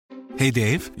Hey,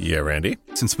 Dave. Yeah, Randy?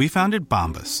 Since we founded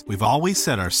Bombas, we've always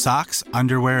said our socks,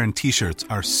 underwear, and T-shirts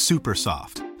are super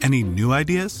soft. Any new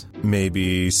ideas?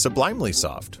 Maybe sublimely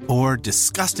soft. Or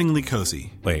disgustingly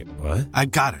cozy. Wait, what? I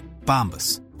got it.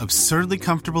 Bombas. Absurdly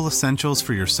comfortable essentials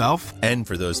for yourself and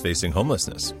for those facing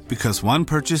homelessness. Because one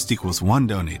purchased equals one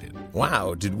donated.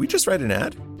 Wow, did we just write an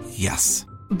ad? Yes.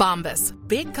 Bombas.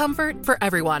 Big comfort for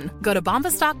everyone. Go to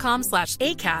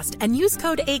bombas.com/ACAST and use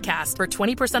code ACAST for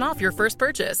 20% off your first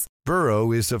purchase.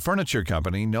 Burrow is a furniture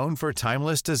company known for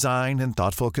timeless design and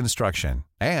thoughtful construction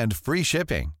and free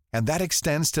shipping. And that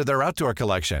extends to their outdoor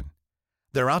collection.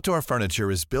 Their outdoor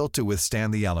furniture is built to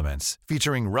withstand the elements,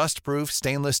 featuring rust-proof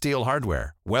stainless steel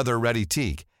hardware, weather-ready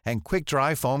teak, and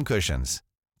quick-dry foam cushions.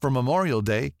 For Memorial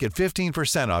Day, get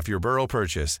 15% off your Burrow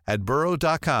purchase at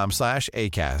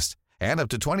burrow.com/ACAST and up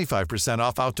to 25%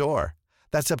 off outdoor.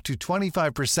 That's up to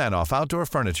 25% off outdoor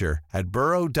furniture at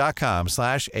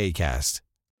burrow.com/ACAST.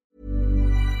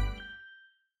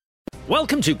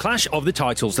 Welcome to Clash of the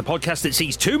Titles, the podcast that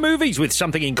sees two movies with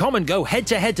something in common go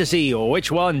head-to-head to see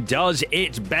which one does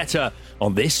it better.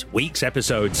 On this week's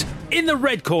episodes, in the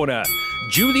red corner,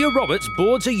 Julia Roberts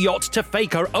boards a yacht to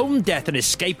fake her own death and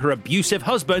escape her abusive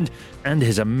husband and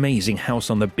his amazing house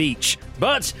on the beach.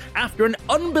 But after an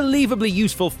unbelievably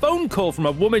useful phone call from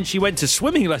a woman she went to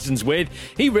swimming lessons with,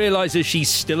 he realises she's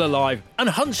still alive and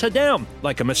hunts her down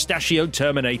like a mustachioed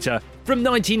Terminator. From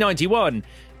 1991,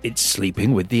 it's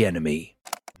Sleeping with the Enemy.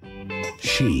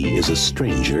 She is a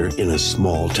stranger in a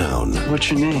small town.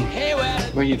 What's your name? Hey, where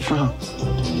are you from?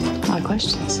 A lot of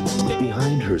questions.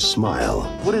 Behind her smile,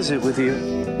 what is it with you?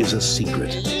 Is a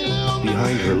secret.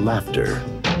 Behind her laughter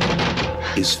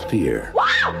is fear.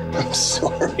 Wow! I'm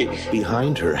sorry.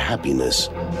 Behind her happiness,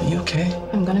 are you okay?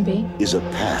 I'm gonna be. Is a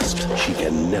past she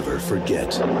can never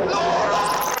forget.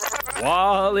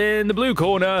 While in the blue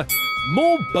corner,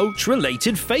 more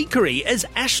boat-related fakery as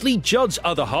Ashley Judd's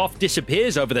other half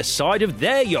disappears over the side of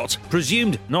their yacht,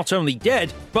 presumed not only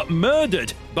dead, but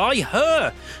murdered by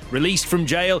her. Released from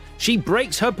jail, she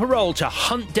breaks her parole to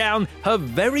hunt down her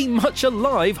very much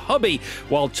alive hubby,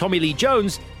 while Tommy Lee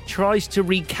Jones tries to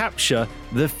recapture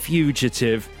the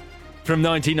fugitive. From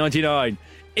 1999,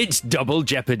 it's Double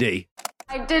Jeopardy.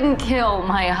 I didn't kill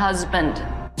my husband.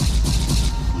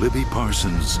 Libby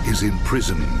Parsons is in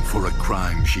prison for a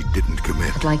crime she didn't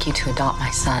commit. I'd like you to adopt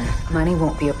my son. Money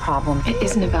won't be a problem. It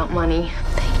isn't about money.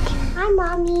 Thank you. Hi,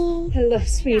 Mommy. Hello,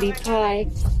 sweetie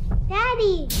pie.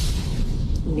 Daddy.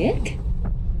 Nick?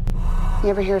 You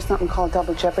ever hear something called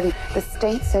double jeopardy? The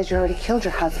state says you already killed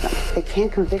your husband. They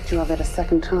can't convict you of it a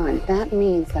second time. That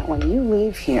means that when you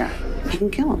leave here, you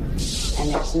can kill him.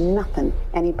 And there's nothing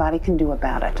anybody can do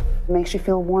about it. It makes you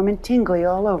feel warm and tingly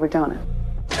all over, don't it?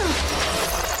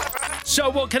 So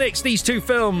what connects these two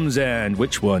films and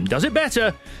which one does it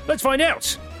better? Let's find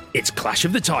out. It's Clash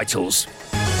of the Titles.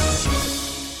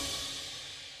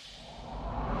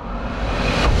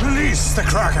 Release the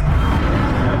Kraken!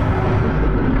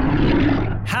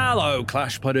 Hello,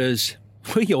 Clash Putters.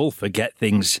 We all forget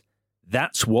things.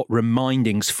 That's what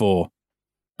reminding's for.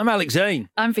 I'm Alex Zane.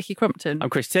 I'm Vicky Crumpton. I'm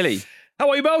Chris Tilley. How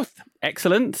are you both?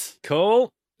 Excellent.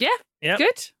 Cool. Yeah, yep.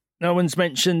 Good. No one's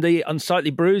mentioned the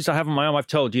unsightly bruise I have on my arm. I've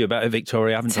told you about it,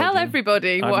 Victoria. I haven't Tell told you.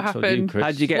 everybody what happened.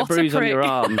 How did you get a bruise on your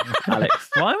arm,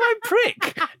 Alex? Why am I a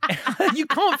prick? You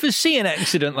can't foresee an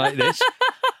accident like this.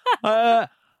 I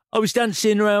was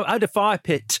dancing around. I had a fire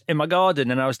pit in my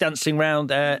garden, and I was dancing around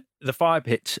the fire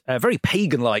pit, very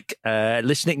pagan-like,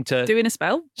 listening to... Doing a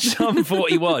spell? Psalm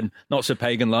 41, not so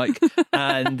pagan-like.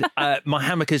 And my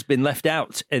hammock has been left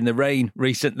out in the rain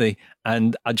recently,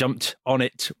 and I jumped on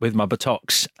it with my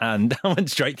buttocks, and I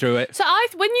went straight through it. So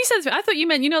when you said I thought you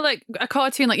meant, like a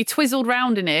cartoon, like you twizzled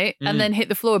round in it and then hit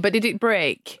the floor, but did it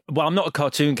break? Well, I'm not a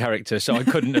cartoon character, so I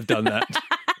couldn't have done that.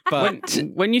 But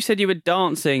when you said you were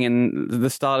dancing in the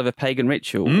style of a pagan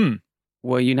ritual,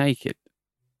 were you naked?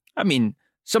 I mean,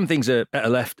 some things are better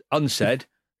left unsaid.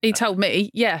 He told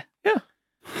me, yeah. Yeah.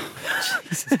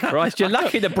 Jesus Christ, you're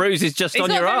lucky the bruise is just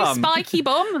on your arm. It's a spiky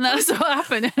bomb, and that's what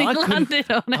happened, and he landed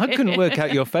on it. I couldn't work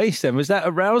out your face then. Was that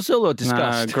arousal or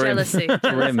disgust? No, grim. Jealousy.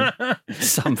 Grim.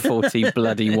 Some 40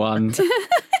 bloody one.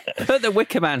 Put the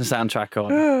Wicker Man soundtrack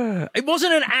on. It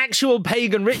wasn't an actual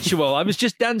pagan ritual. I was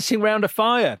just dancing around a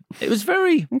fire. It was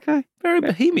very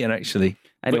bohemian, actually.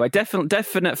 Anyway,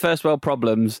 definite first world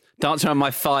problems. Dancing around my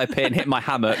fire pit and hit my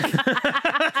hammock.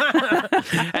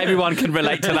 Everyone can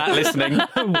relate to that listening.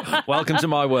 Welcome to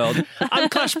my world. I'm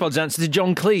Clash Pod's answer to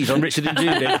John Cleese on Richard and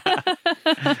Judy.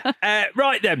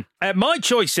 Right then, my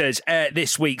choices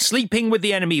this week, Sleeping with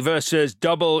the Enemy versus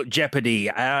Double Jeopardy.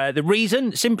 The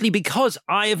reason, simply because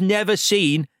I have never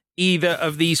seen either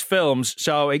of these films,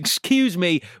 so excuse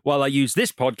me while I use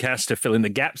this podcast to fill in the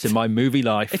gaps in my movie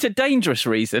life. It's a dangerous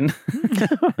reason.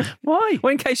 Why?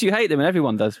 Well, in case you hate them, and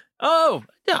everyone does. Oh,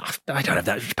 I don't have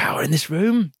that much power in this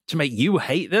room to make you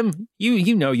hate them.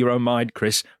 You know your own mind,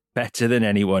 Chris, better than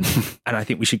anyone, and I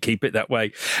think we should keep it that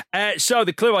way. So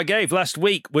the clue I gave last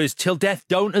week was Till Death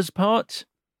Don't Us Part.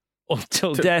 Or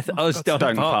Till Death Us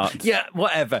Don't Part. Yeah,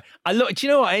 whatever. Do you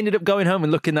know what? I ended up going home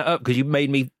and looking that up because you made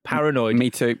me paranoid. Me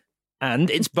too. And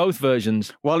it's both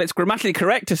versions. While it's grammatically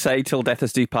correct to say Till Death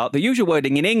Us Do Part, the usual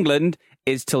wording in England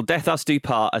is Till Death Us Do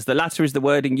Part, as the latter is the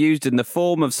wording used in the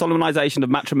form of solemnisation of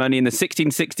matrimony in the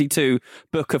 1662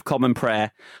 Book of Common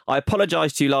Prayer. I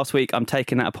apologised to you last week. I'm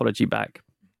taking that apology back.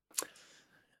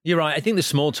 You're right. I think the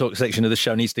small talk section of the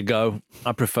show needs to go.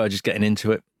 I prefer just getting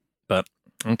into it. But,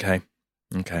 okay.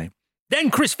 Then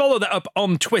Chris followed that up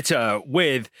on Twitter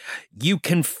with, you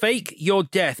can fake your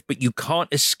death, but you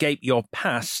can't escape your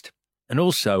past. And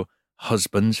also,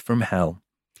 husbands from hell.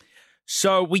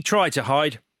 So we tried to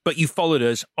hide, but you followed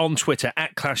us on Twitter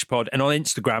at ClashPod and on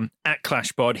Instagram at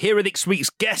ClashPod. Here are this week's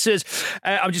guesses.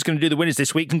 I'm just going to do the winners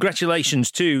this week.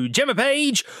 Congratulations to Gemma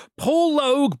Page, Paul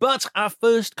Logue, but our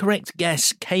first correct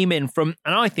guess came in from,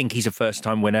 and I think he's a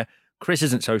first-time winner. Chris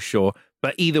isn't so sure,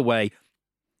 but either way,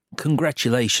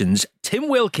 congratulations. Tim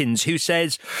Wilkins, who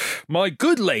says, my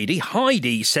good lady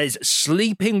Heidi says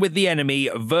Sleeping with the Enemy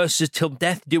versus Till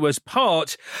Death Do Us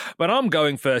Part, but I'm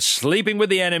going for Sleeping with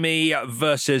the Enemy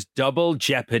versus Double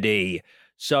Jeopardy.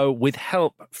 So with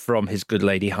help from his good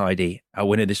lady Heidi, our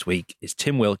winner this week is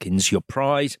Tim Wilkins. Your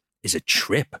prize is a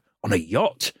trip on a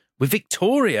yacht with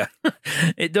Victoria.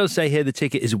 It does say here the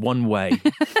ticket is one way.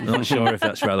 I'm not sure if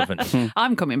that's relevant.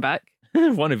 I'm coming back.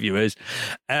 One of you is.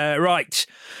 Right.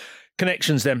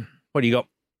 Connections then. What do you got?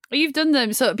 You've done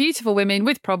them. So beautiful women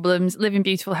with problems live in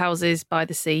beautiful houses by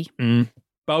the sea.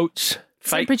 Boats.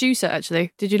 Same producer,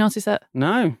 actually. Did you notice that?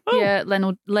 No. Oh. Yeah,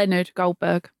 Leonard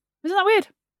Goldberg. Isn't that weird?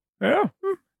 Yeah.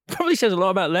 Probably says a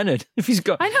lot about Leonard. If he's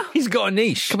got a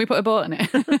niche. Can we put a boat on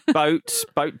it? Boats,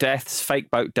 boat deaths, fake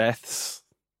boat deaths.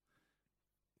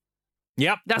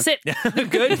 Yep. That's it.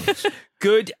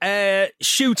 Good.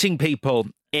 Shooting people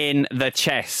in the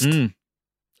chest.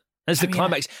 As the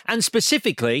climax. Yeah. And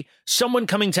specifically, someone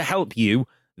coming to help you,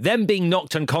 them being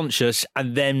knocked unconscious,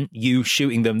 and then you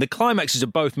shooting them. The climaxes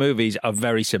of both movies are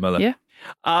very similar. Yeah.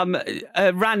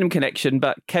 A random connection,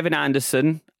 but Kevin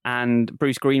Anderson and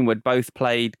Bruce Greenwood both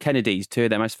played Kennedys, two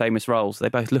of their most famous roles. They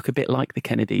both look a bit like the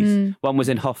Kennedys. One was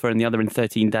in Hoffa and the other in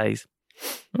 13 Days.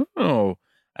 Oh.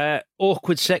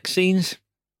 Awkward sex scenes.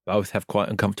 Both have quite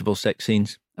uncomfortable sex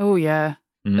scenes. Oh, yeah.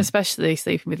 Especially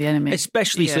Sleeping with the Enemy.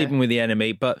 Sleeping with the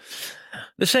Enemy. But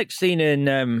the sex scene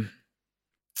in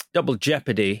Double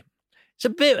Jeopardy, it's a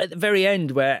bit at the very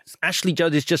end where Ashley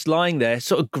Judd is just lying there,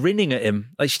 sort of grinning at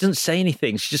him. Like, she doesn't say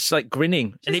anything. She's just like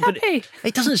grinning. She's happy. But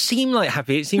it doesn't seem like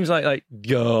happy. It seems like,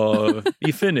 oh,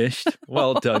 you finished?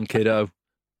 Well done, kiddo.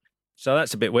 So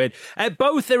that's a bit weird.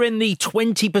 Both are in the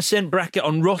 20% bracket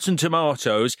on Rotten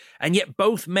Tomatoes, and yet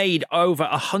both made over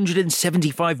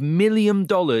 $175 million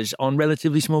on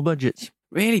relatively small budgets.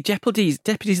 Really? Jeopardy's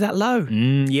that low?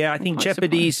 Yeah, I think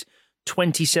Jeopardy's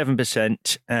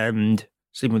 27%, and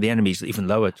Sleeping with the Enemy is even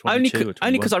lower, 22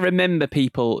 Only because I remember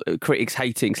critics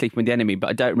hating Sleeping with the Enemy, but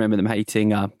I don't remember them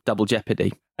hating Double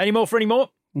Jeopardy. Any more for any more?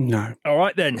 No. All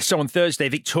right, then. So on Thursday,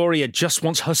 Victoria just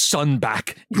wants her son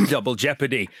back in Double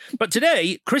Jeopardy. But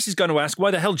today, Chris is going to ask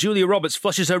why the hell Julia Roberts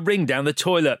flushes her ring down the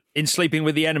toilet in Sleeping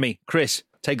with the Enemy. Chris,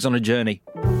 take us on a journey.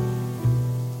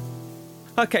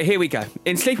 Okay, here we go.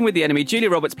 In Sleeping with the Enemy, Julia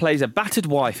Roberts plays a battered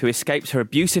wife who escapes her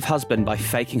abusive husband by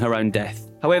faking her own death.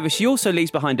 However, she also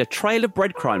leaves behind a trail of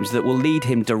breadcrumbs that will lead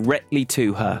him directly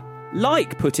to her,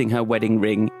 like putting her wedding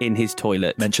ring in his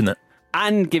toilet. Mention that.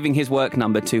 And giving his work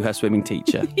number to her swimming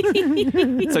teacher.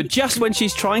 So just when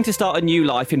she's trying to start a new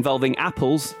life involving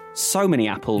apples, so many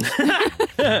apples,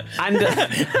 and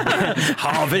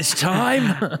harvest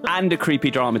time, and a creepy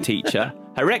drama teacher,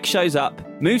 her ex shows up,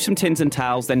 moves some tins and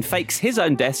towels, then fakes his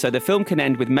own death so the film can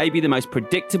end with maybe the most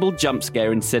predictable jump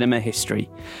scare in cinema history.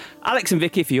 Alex and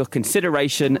Vicky, for your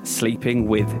consideration, Sleeping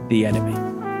with the Enemy.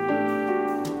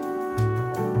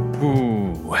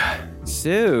 Ooh.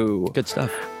 So, good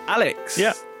stuff. Alex.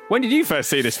 Yeah. When did you first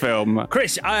see this film?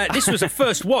 Chris, this was a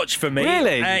first watch for me.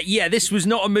 Really? Yeah, this was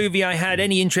not a movie I had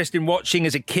any interest in watching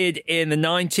as a kid in the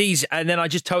 90s, and then I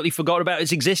just totally forgot about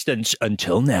its existence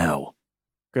until now.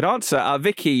 Good answer.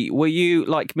 Vicky, were you,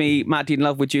 like me, madly in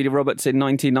love with Julia Roberts in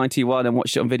 1991 and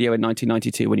watched it on video in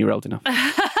 1992 when you were old enough?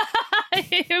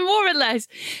 More or less.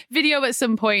 Video at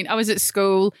some point. I was at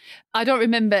school. I don't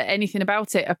remember anything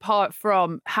about it apart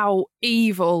from how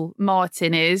evil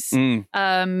Martin is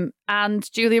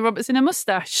and Julia Roberts in a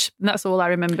moustache. And that's all I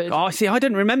remembered. Oh, see, I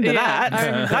didn't remember that.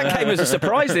 That came as a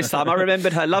surprise this time. I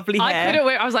remembered her lovely hair. I couldn't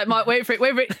wait. I was like, Mike, wait for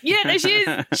it. Yeah, there she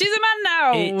is. She's a man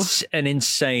now. It's an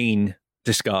insane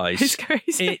disguise. It's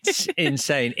crazy. It's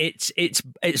insane. It's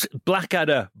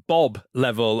Blackadder Bob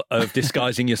level of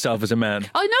disguising yourself as a man.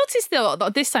 I noticed though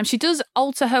that this time she does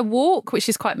alter her walk, which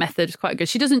is quite method, it's quite good.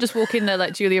 She doesn't just walk in there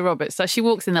like Julia Roberts, so she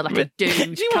walks in there like a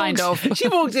dude, She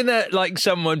walks in there like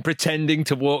someone pretending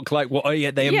to walk like what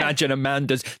they imagine a man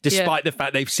does, despite the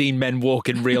fact they've seen men walk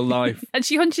in real life. And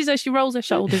she hunches her, she rolls her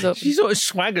shoulders up. She sort of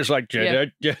swaggers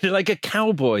like a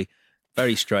cowboy.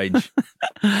 Very strange.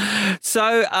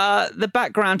 So the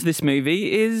background to this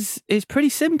movie is pretty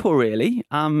simple, really.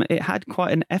 It had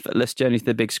quite an effortless journey to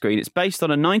the big screen. It's based on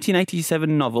a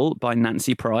 1987 novel by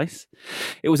Nancy Price.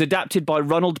 It was adapted by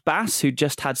Ronald Bass, who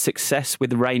just had success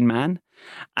with Rain Man.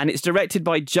 And it's directed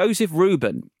by Joseph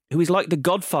Ruben, who is like the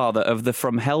godfather of the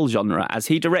From Hell genre, as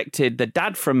he directed The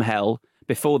Dad from Hell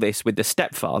before this with The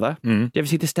Stepfather. Did you ever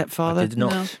see The Stepfather? I did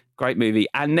not. No. Great movie.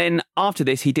 And then after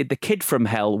this, he did The Kid from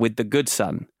Hell with The Good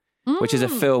Son, which is a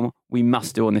film we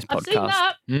must do on this I've seen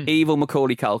podcast. that. Evil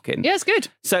Macaulay Culkin. Yeah, it's good.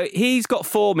 So he's got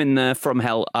form in the From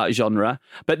Hell genre,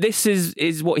 but this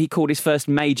is what he called his first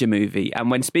major movie. And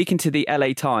when speaking to the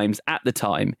LA Times at the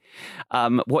time,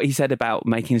 what he said about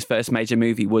making his first major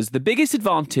movie was the biggest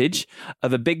advantage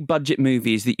of a big budget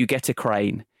movie is that you get a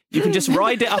crane. You can just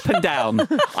ride it up and down.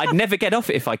 I'd never get off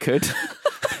it if I could.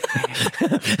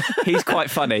 He's quite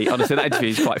funny. Honestly, that interview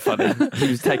is quite funny. He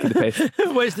was taking the piss.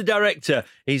 Where's the director?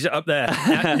 He's up there.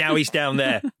 Now he's down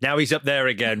there. Now he's up there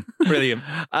again. Brilliant.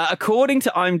 According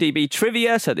to IMDb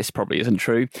trivia, so this probably isn't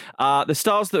true, the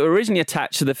stars that were originally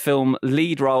attached to the film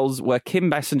lead roles were Kim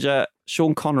Basinger,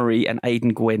 Sean Connery and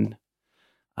Aidan Gwynn.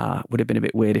 Would have been a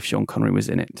bit weird if Sean Connery was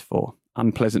in it for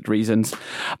unpleasant reasons.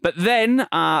 But then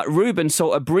Ruben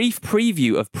saw a brief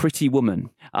preview of Pretty Woman.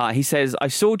 He says, I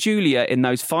saw Julia in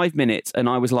those 5 minutes and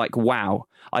I was like, wow.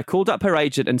 I called up her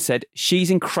agent and said,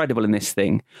 she's incredible in this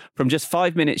thing. From just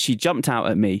 5 minutes, she jumped out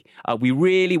at me. We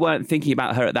really weren't thinking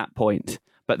about her at that point.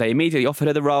 But they immediately offered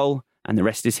her the role. And the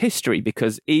rest is history,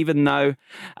 because even though,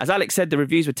 as Alex said, the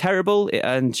reviews were terrible, it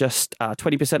earned just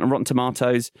 20% on Rotten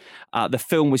Tomatoes, the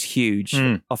film was huge.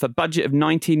 Off a budget of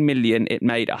 19 million, it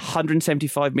made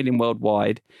 175 million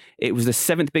worldwide. It was the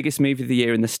 7th biggest movie of the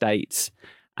year in the States,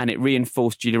 and it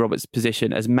reinforced Julia Roberts'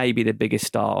 position as maybe the biggest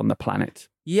star on the planet.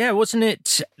 Yeah, wasn't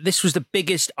it? This was the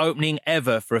biggest opening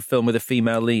ever for a film with a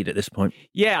female lead at this point.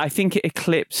 Yeah, I think it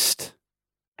eclipsed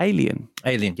Alien,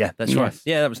 yeah, that's right.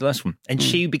 Yeah, that was the last one. And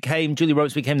Julia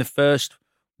Roberts became the first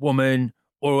woman,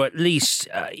 or at least,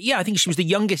 I think she was the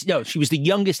youngest. No, she was the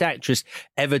youngest actress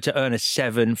ever to earn a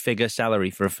 7-figure salary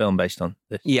for a film based on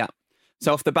this. Yeah.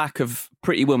 So off the back of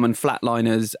Pretty Woman,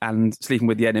 Flatliners and Sleeping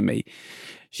with the Enemy,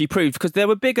 she proved, because there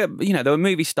were bigger, there were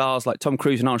movie stars like Tom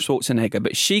Cruise and Arnold Schwarzenegger,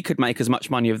 but she could make as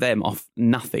much money of them off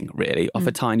nothing, really, off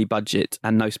a tiny budget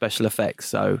and no special effects.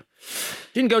 So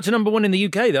didn't go to number 1 in the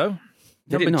UK, though.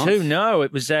 Number 2, no.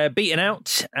 It was beaten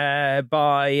out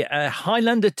by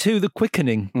Highlander 2, The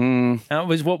Quickening. That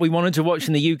was what we wanted to watch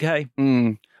in the UK.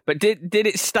 But did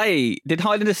it stay? Did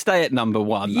Highlander stay at number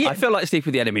 1? Yeah. I feel like Sleep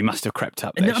with the Enemy must have crept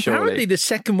up there, and apparently surely. The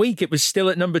second week it was still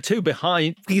at number 2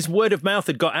 behind, because word of mouth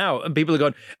had got out and people had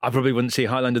gone, I probably wouldn't see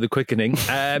Highlander The Quickening.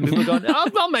 People had gone,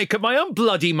 I'll make up my own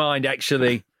bloody mind,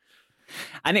 actually.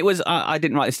 And it was, I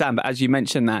didn't write this down, but as you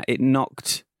mentioned that, it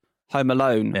knocked Home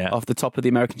Alone off the top of the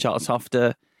American charts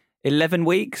after 11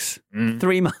 weeks,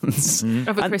 3 months.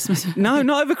 Over Christmas. No,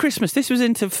 not over Christmas. This was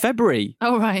into February.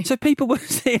 Oh, right. So people were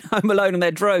seeing Home Alone on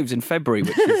their droves in February,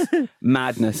 which is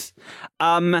madness.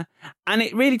 And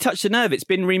it really touched a nerve. It's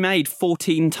been remade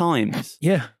 14 times.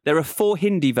 Yeah. There are 4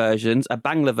 Hindi versions, a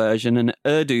Bangla version, an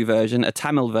Urdu version, a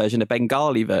Tamil version, a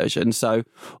Bengali version. So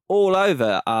all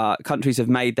over, countries have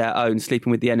made their own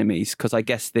Sleeping with the Enemies, because I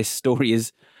guess this story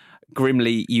is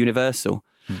grimly universal.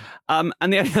 And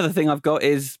the only other thing I've got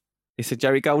is it's a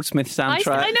Jerry Goldsmith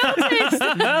soundtrack. I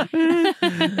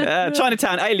noticed.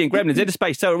 Chinatown, Alien, Gremlins, Inner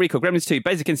Space, Total Recall, Gremlins 2,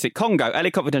 Basic Instinct, Congo, LA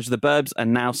Confidential, The Burbs,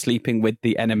 and now Sleeping with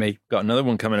the Enemy. Got another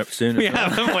one coming up soon. We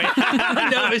have, haven't we? I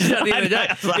noticed that the other day.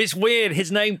 It's weird.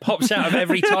 His name pops out of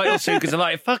every title soon because I'm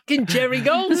like, fucking Jerry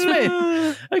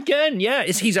Goldsmith. Again, yeah.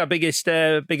 He's our biggest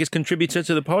contributor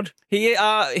to the pod.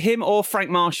 Him or Frank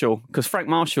Marshall, because Frank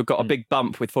Marshall got a big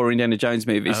bump with 4 Indiana Jones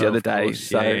movies the other day. Course.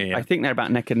 So Yeah. I think they're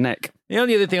about neck and neck. The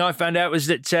only other thing I found out was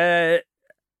that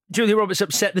Julia Roberts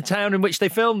upset the town in which they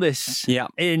filmed this. Yeah.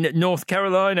 In North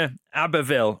Carolina,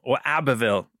 Abbeville.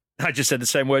 I just said the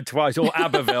same word twice, or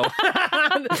Abbeville.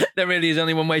 There really is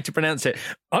only one way to pronounce it.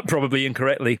 Probably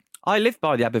incorrectly. I live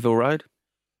by the Abbeville Road.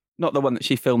 Not the one that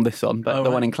she filmed this on, but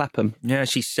the one in Clapham. Yeah,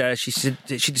 she said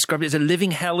she described it as a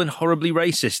living hell and horribly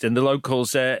racist, and the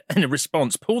locals, in a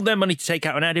response, pulled their money to take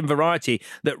out an ad in Variety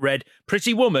that read,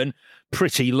 "Pretty woman,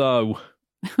 pretty low."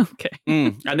 Okay.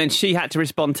 And then she had to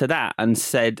respond to that and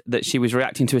said that she was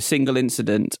reacting to a single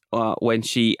incident when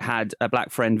she had a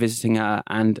black friend visiting her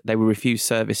and they were refused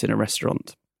service in a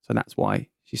restaurant. So that's why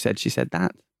she said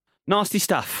that. Nasty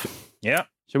stuff. Yeah.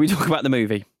 Shall we talk about the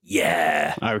movie?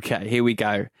 Yeah. Okay, here we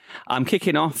go. I'm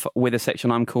kicking off with a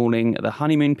section I'm calling The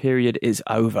Honeymoon Period is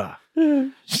Over.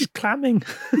 She's clamming.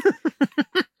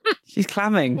 She's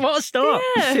clamming. What a start.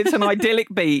 Yeah. It's an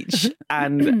idyllic beach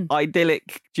and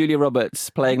idyllic Julia Roberts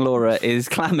playing Laura is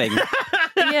clamming.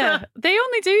 Yeah, they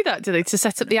only do that, do they, to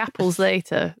set up the apples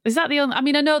later? Is that the only... I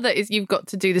mean, I know that you've got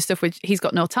to do the stuff which he's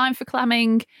got no time for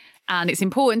clamming and it's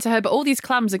important to her, but all these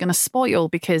clams are going to spoil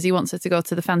because he wants her to go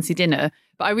to the fancy dinner.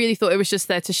 But I really thought it was just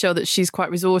there to show that she's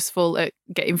quite resourceful at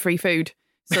getting free food.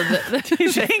 So that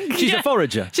you think? She's a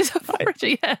forager. She's a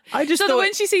forager, yeah. I just so thought... that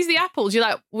when she sees the apples, you're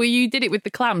like, well, you did it with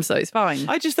the clams, so it's fine.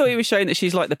 I just thought he was showing that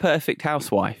she's like the perfect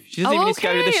housewife. She doesn't even need to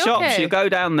go to the shop. Okay. She'll go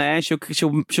down there.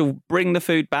 She'll bring the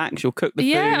food back. She'll cook the food.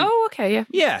 Yeah. Oh, okay. Yeah.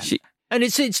 Yeah. And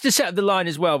it's to set up the line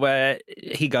as well, where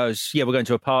he goes, "Yeah, we're going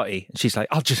to a party," and she's like,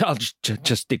 "I'll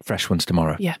just dig fresh ones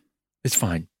tomorrow." Yeah. It's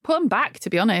fine. Put them back, to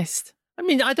be honest. I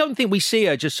mean, I don't think we see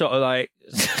her just sort of like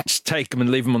just take them and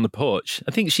leave them on the porch.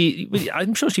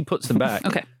 I'm sure she puts them back.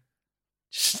 Okay.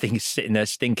 Just sitting there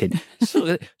stinking.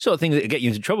 Sort of thing that get you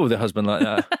into trouble with a husband like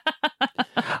that.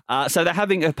 So they're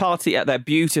having a party at their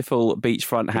beautiful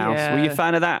beachfront house. Yeah. Were you a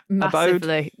fan of that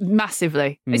abode?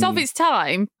 Massively. It's of its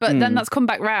time, but then that's come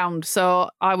back round. So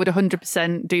I would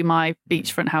 100% do my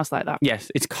beachfront house like that.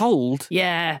 Yes, it's cold.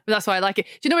 Yeah, but that's why I like it.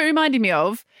 Do you know what it reminded me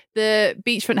of? The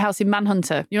beachfront house in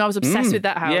Manhunter. You know, I was obsessed with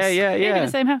that house. Yeah. Maybe the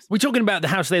same house. We're talking about the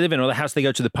house they live in or the house they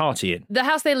go to the party in? The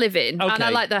house they live in, Okay. and I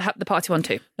like the party one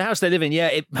too. The house they live in,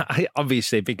 yeah,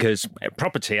 obviously because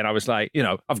property, and I was like,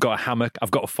 I've got a hammock,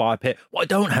 I've got a fire pit. What I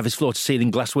don't have is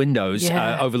floor-to-ceiling glass windows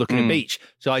overlooking a beach.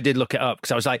 So I did look it up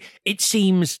because I was like, it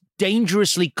seems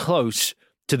dangerously close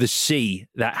to the sea,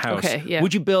 that house. Okay, yeah.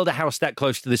 Would you build a house that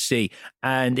close to the sea?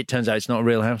 And it turns out it's not a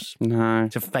real house. No.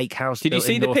 It's a fake house Did you built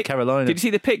see in the North Carolina. Did you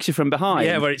see the picture from behind?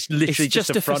 Yeah, where it's literally just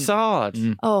a a front.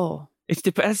 facade. Oh.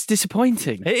 That's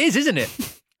disappointing. It is, isn't it?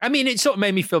 I mean, it sort of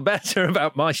made me feel better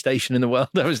about my station in the world.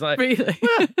 I was like, really?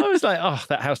 Oh,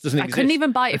 that house doesn't exist. I couldn't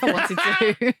even buy it if I wanted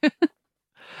to.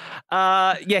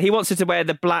 He wants her to wear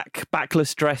the black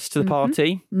backless dress to the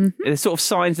party. Mm-hmm. There's sort of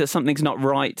signs that something's not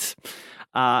right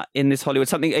in this Hollywood.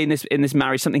 Something in this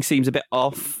marriage, something seems a bit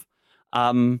off.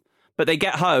 But they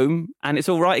get home and it's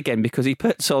all right again because he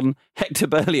puts on Hector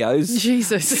Berlioz'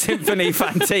 Symphony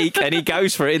Fantique and he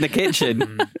goes for it in the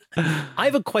kitchen. I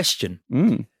have a question.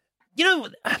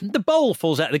 The bowl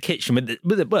falls out of the kitchen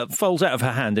falls out of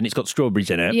her hand and it's got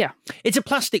strawberries in it. Yeah. It's a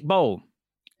plastic bowl.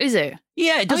 Is it?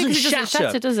 Yeah, it doesn't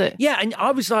shatter. Does it? Yeah, and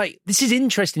I was like, this is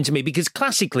interesting to me because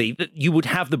classically you would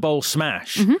have the bowl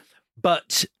smash. Mm-hmm.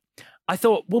 But I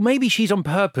thought, well, maybe she's on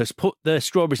purpose put the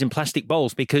strawberries in plastic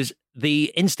bowls because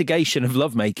the instigation of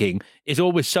lovemaking is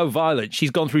always so violent. She's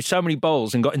gone through so many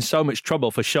bowls and got in so much trouble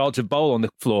for shards of bowl on the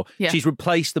floor. Yeah. She's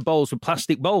replaced the bowls with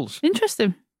plastic bowls.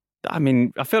 Interesting. I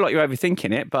mean, I feel like you're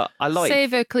overthinking it, but I like...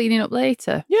 Save her cleaning up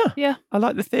later. Yeah. I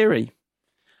like the theory.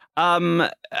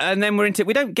 And then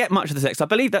we don't get much of the sex. I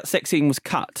believe that sex scene was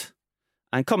cut.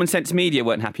 And Common Sense Media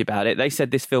weren't happy about it. They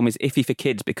said this film is iffy for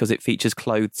kids because it features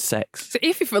clothed sex.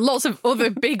 It's iffy for lots of other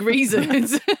big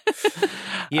reasons.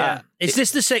 Yeah. Is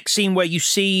this the sex scene where you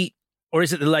see, or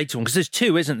is it the later one? Because there's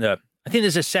two, isn't there? I think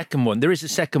there's a second one. There is a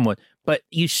second one. But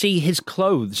you see his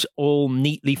clothes all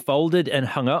neatly folded and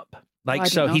hung up.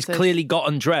 So he's clearly got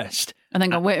undressed. And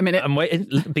then go, wait a minute. I'm waiting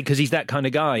because he's that kind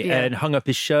of guy and hung up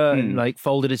his shirt and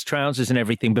folded his trousers and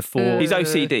everything before. He's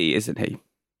OCD, isn't he?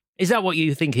 Is that what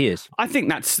you think he is? I think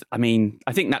that's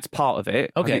part of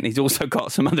it. Okay. I think he's also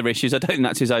got some other issues. I don't think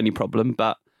that's his only problem,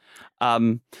 but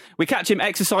we catch him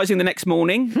exercising the next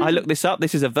morning. I looked this up.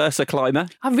 This is a Versa climber.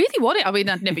 I really want it. I mean,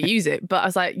 I'd never use it, but I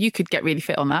was like, you could get really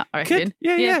fit on that, I reckon.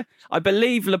 Yeah. I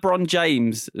believe LeBron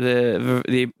James,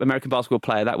 the American basketball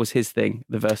player, that was his thing,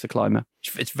 the Versa climber.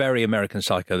 It's very American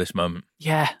Psycho, this moment.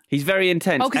 Yeah. He's very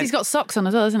intense. Oh, because he's got socks on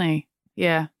as well, isn't he?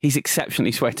 Yeah. He's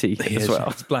exceptionally sweaty as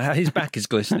well. His back is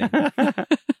glistening. But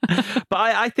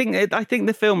I think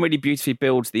the film really beautifully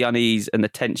builds the unease and the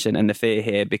tension and the fear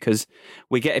here because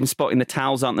we get him spotting the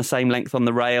towels aren't the same length on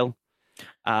the rail.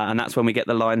 And that's when we get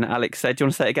the line that Alex said. Do you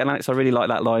want to say it again, Alex? I really like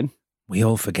that line. We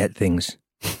all forget things.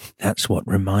 That's what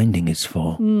reminding is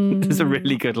for. It's a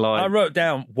really good line. I wrote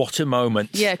down, what a moment.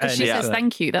 Yeah, because she says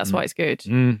thank you. That's why it's good.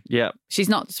 Yeah. She's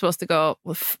not supposed to go,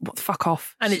 well, fuck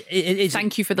off. And it's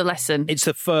thank you for the lesson. It's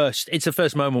the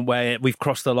first moment where we've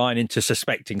crossed the line into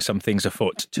suspecting something's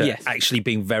afoot to actually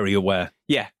being very aware.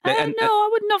 Yeah. No, I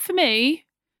would not for me.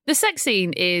 The sex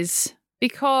scene is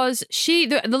because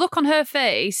the look on her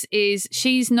face is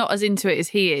she's not as into it as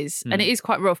he is. And it is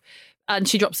quite rough. And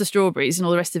she drops the strawberries and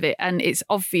all the rest of it. And it's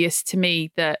obvious to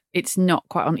me that it's not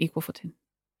quite on equal footing.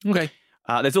 Okay.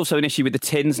 There's also an issue with the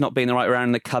tins not being the right way around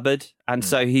in the cupboard. And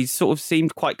so he's sort of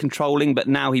seemed quite controlling, but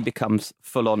now he becomes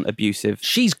full-on abusive.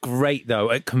 She's great,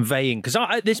 though, at conveying, because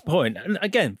at this point, and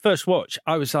again, first watch,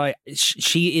 I was like,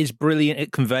 she is brilliant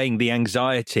at conveying the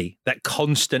anxiety, that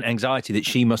constant anxiety that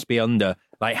she must be under,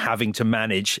 like having to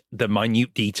manage the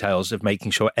minute details of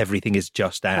making sure everything is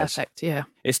just as. Perfect, yeah.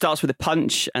 It starts with a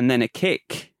punch and then a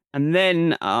kick. And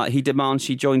then he demands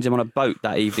she joins him on a boat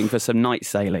that evening for some night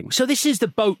sailing. So this is the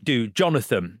boat dude,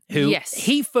 Jonathan, who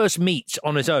he first meets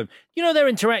on his own. You know, their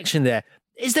interaction there.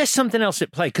 Is there something else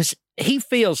at play? Because he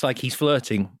feels like he's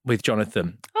flirting with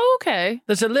Jonathan. Oh, okay.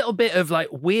 There's a little bit of like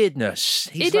weirdness.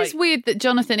 It is weird that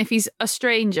Jonathan, if he's a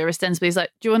stranger, ostensibly, is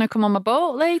like, do you want to come on my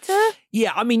boat later?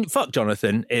 Yeah, I mean, fuck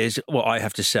Jonathan is what I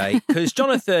have to say. Because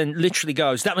Jonathan literally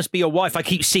goes, that must be your wife I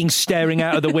keep seeing staring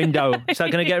out of the window. Is that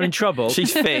going to get her in trouble?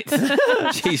 She's fit.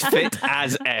 She's fit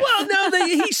as F. Well, no,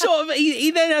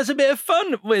 he then has a bit of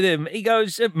fun with him. He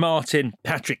goes, Martin,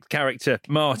 Patrick's character,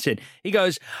 Martin. He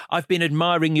goes, I've been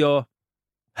admiring your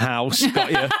house.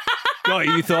 Got you. Got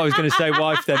you. You thought I was going to say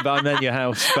wife then, but I meant your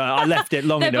house. But I left it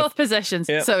long They're enough. both possessions,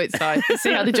 so it's fine.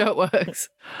 See how the joke works.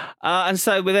 And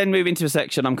so we then move into a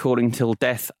section I'm calling Till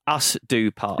Death Us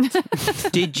Do Part.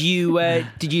 Did you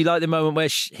like the moment where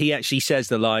he actually says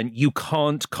the line, we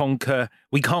can't conquer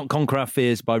our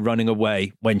fears by running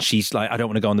away, when she's like, I don't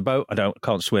want to go on the boat,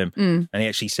 can't swim. And he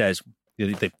actually says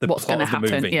the what's plot going to of the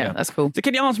happen. movie. Yeah, that's cool. So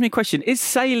can you answer me a question? Is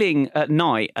sailing at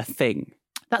night a thing?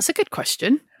 That's a good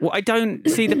question. Well, I don't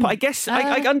see the... I guess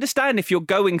I understand if you're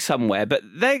going somewhere, but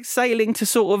they're sailing to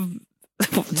sort of...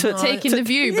 taking the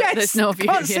view, but there's no view.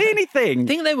 Can't see anything. I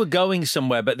think they were going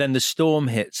somewhere, but then the storm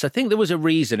hits. I think there was a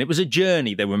reason. It was a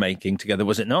journey they were making together,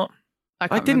 was it not?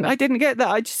 I didn't get that.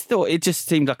 I just thought it just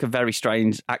seemed like a very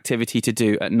strange activity to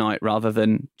do at night rather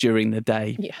than during the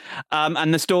day. Yeah.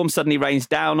 And the storm suddenly rains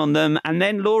down on them, and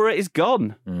then Laura is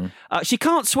gone. She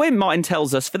can't swim, Martin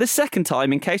tells us, for the second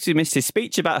time, in case we missed his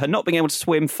speech about her not being able to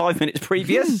swim 5 minutes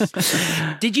previous.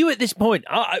 Did you at this point?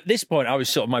 At this point, I was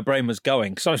sort of, my brain was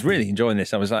going, because I was really enjoying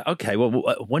this. I was like, okay, well,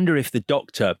 I wonder if the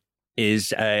doctor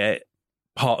is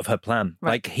part of her plan.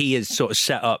 Right. Like he has sort of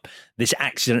set up this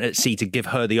accident at sea to give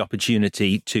her the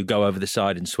opportunity to go over the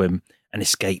side and swim and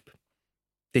escape.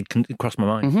 Did cross my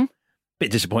mind.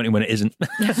 Bit disappointing when it isn't.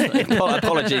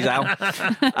 Apologies, Al.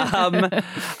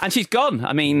 And she's gone.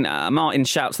 I mean, Martin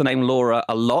shouts the name Laura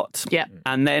a lot. Yeah.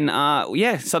 And then,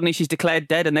 suddenly she's declared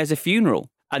dead and there's a funeral.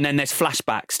 And then there's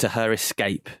flashbacks to her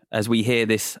escape as we hear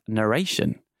this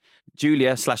narration.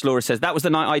 Julia/Laura says, that was the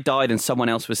night I died and someone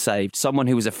else was saved. Someone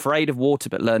who was afraid of water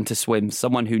but learned to swim.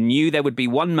 Someone who knew there would be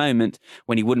one moment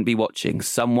when he wouldn't be watching.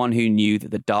 Someone who knew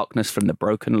that the darkness from the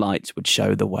broken lights would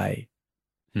show the way.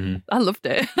 I loved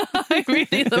it. I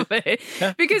really love it.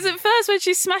 Because at first when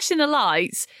she's smashing the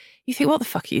lights, you think, what the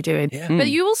fuck are you doing? Yeah. But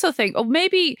you also think, oh,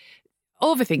 maybe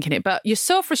overthinking it, but you're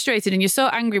so frustrated and you're so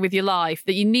angry with your life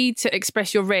that you need to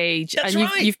express your rage. That's and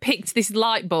right. you've picked this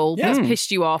light bulb that's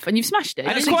pissed you off and you've smashed it.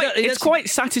 And it's quite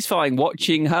satisfying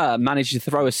watching her manage to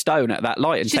throw a stone at that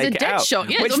light and She's take a it dead out.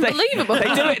 shot. Yeah, Which it's unbelievable.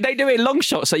 They do it in long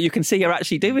shots so you can see her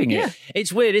actually doing it.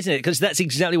 It's weird, isn't it? Because that's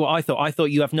exactly what I thought. I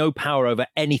thought you have no power over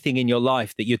anything in your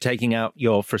life, that you're taking out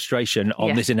your frustration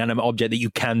on this inanimate object that you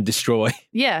can destroy.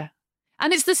 Yeah.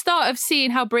 And it's the start of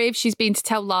seeing how brave she's been to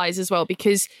tell lies as well,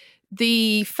 because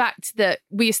the fact that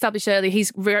we established earlier,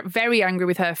 he's very angry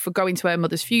with her for going to her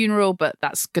mother's funeral, but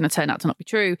that's going to turn out to not be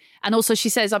true. And also she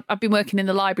says, I've been working in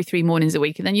the library 3 mornings a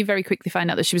week. And then you very quickly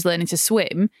find out that she was learning to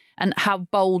swim, and how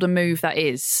bold a move that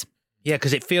is. Yeah,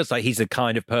 because it feels like he's the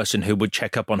kind of person who would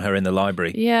check up on her in the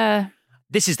library. Yeah.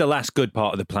 This is the last good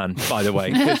part of the plan, by the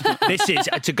way. This is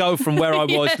to go from where I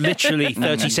was literally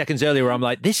 30 seconds earlier, where I'm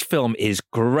like, this film is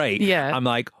great. Yeah. I'm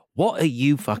like, what are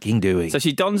you fucking doing? So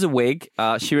she dons a wig,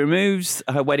 she removes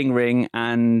her wedding ring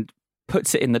and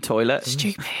puts it in the toilet.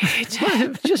 Stupid.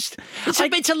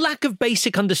 It's a lack of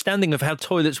basic understanding of how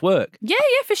toilets work. Yeah,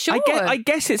 for sure. I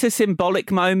guess it's a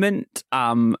symbolic moment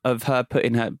of her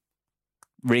putting her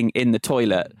ring in the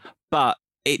toilet, but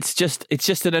it's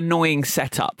just an annoying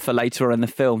setup for later on in the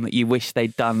film that you wish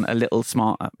they'd done a little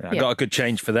smarter. I got a good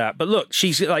change for that. But look,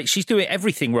 she's doing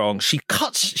everything wrong. She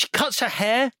cuts her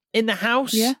hair in the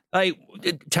house. Yeah. Like,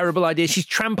 terrible idea. She's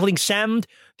trampling sand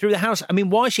through the house. I mean,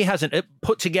 why she hasn't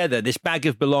put together this bag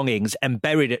of belongings and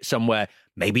buried it somewhere,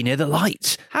 maybe near the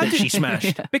lights she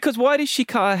smashed. Because why did she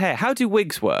cut her hair? How do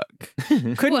wigs work?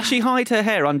 Couldn't she hide her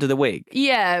hair under the wig?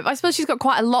 Yeah, I suppose she's got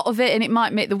quite a lot of it and it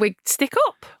might make the wig stick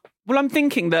up. Well, I'm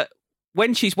thinking that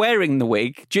when she's wearing the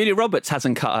wig, Julia Roberts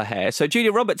hasn't cut her hair, so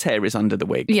Julia Roberts' hair is under the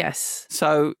wig. Yes.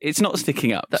 So it's not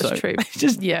sticking up. That's true.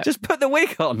 Just put the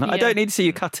wig on. I don't need to see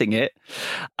you cutting it.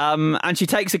 And she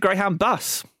takes a Greyhound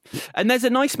bus. And there's a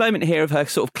nice moment here of her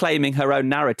sort of claiming her own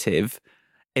narrative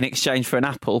in exchange for an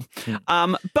apple.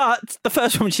 But the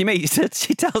first woman she meets,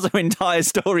 she tells her entire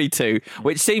story to,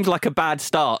 which seems like a bad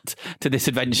start to this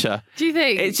adventure. Do you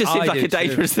think? It just seems like a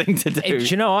dangerous thing to do. Do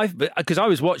you know, because I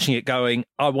was watching it going,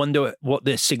 I wonder what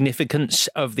the significance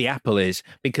of the apple is.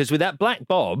 Because with that black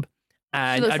bob,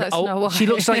 and she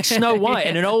looks like Snow White. Snow White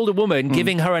and an older woman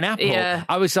giving her an apple. Yeah.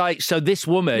 I was like, so this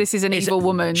woman... This is an evil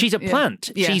woman. She's a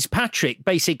plant. Yeah. She's Patrick,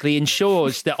 basically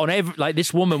ensures that on every... Like,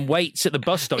 this woman waits at the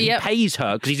bus stop. He pays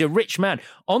her, because he's a rich man,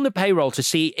 on the payroll to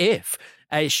see if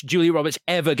Julia Roberts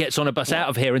ever gets on a bus out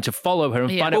of here and to follow her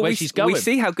and find out where she's going. We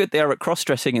see how good they are at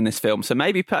cross-dressing in this film, so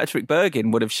maybe Patrick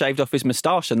Bergin would have shaved off his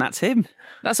moustache and that's him.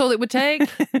 That's all it would take.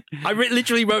 I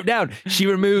literally wrote down, she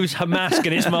removes her mask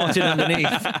and it's Martin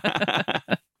underneath.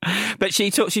 But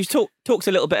she talks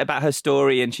a little bit about her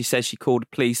story, and she says she called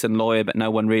police and lawyer, but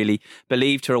no one really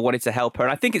believed her or wanted to help her.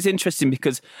 And I think it's interesting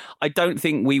because I don't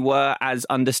think we were as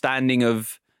understanding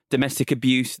of domestic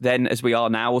abuse then as we are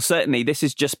now. Or certainly this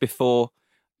is just before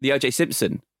the O.J.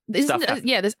 Simpson stuff.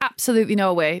 There's absolutely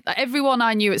no way. Like, everyone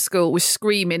I knew at school was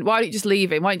screaming, why don't you just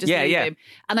leave him? Why don't you just leave him?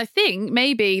 And I think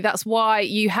maybe that's why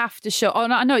you have to show... Oh,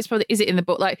 no, I know it's probably... Is it in the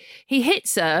book? Like, he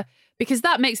hits her... Because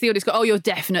that makes the audience go, oh, you're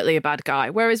definitely a bad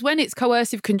guy. Whereas when it's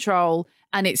coercive control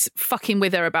and it's fucking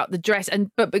with her about the dress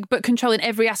and but controlling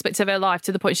every aspect of her life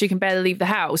to the point she can barely leave the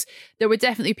house, there were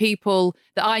definitely people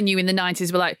that I knew in the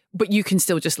 90s were like, but you can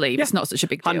still just leave. Yeah. It's not such a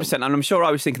big deal. 100%. And I'm sure I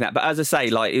was thinking that. But as I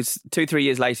say, like, it's 2-3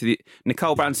 years later,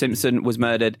 Nicole Brown Simpson was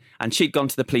murdered and she'd gone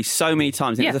to the police so many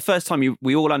times. And it was the first time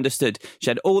we all understood. She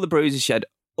had all the bruises, she had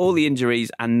all the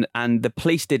injuries, and the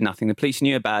police did nothing. The police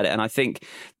knew about it. And I think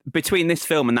between this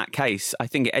film and that case, I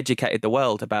think it educated the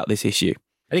world about this issue.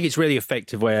 I think it's really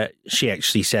effective where she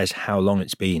actually says how long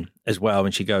it's been as well.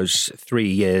 When she goes 3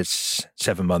 years,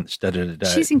 7 months,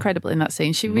 She's incredible in that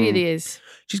scene. She really is.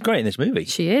 She's great in this movie.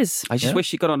 She is. I just wish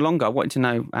she got on longer. I wanted to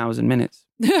know hours and minutes.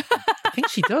 I think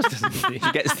she does, doesn't she?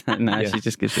 She gets she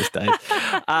just gives us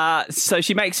days. So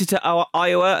she makes it to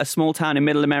Iowa, a small town in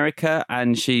middle America,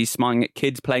 and she's smiling at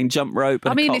kids playing jump rope.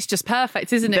 I mean, it's just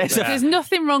perfect, isn't it? There's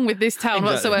nothing wrong with this town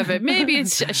whatsoever. Maybe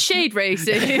it's a shade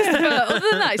racist, but other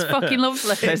than that, it's fucking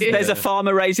lovely. There's a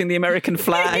farmer raising the American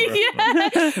flag.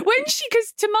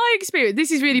 Because to my experience,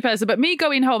 this is really personal, but me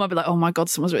going home, I'd be like, oh my God,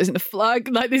 someone's raising the flag.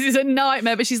 Like, this is a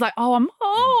nightmare. But she's like, oh, I'm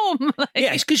home. Like,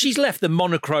 yeah, it's because she's left the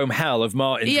monochrome hell of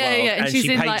Martin's world. And she's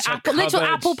in like little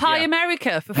apple pie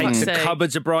America, for fuck's sake. The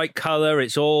cupboard's a bright colour.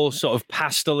 It's all sort of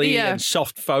pastel-y and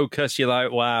soft focus. You're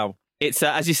like, wow. It's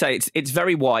as you say, it's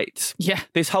very white. Yeah.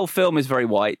 This whole film is very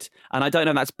white, and I don't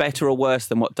know if that's better or worse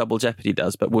than what Double Jeopardy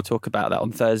does, but we'll talk about that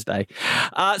on Thursday.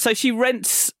 So she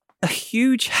rents a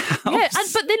huge house. Yeah,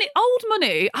 but then old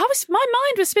money. My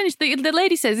mind was finished. The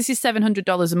lady says this is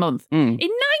 $700 a month in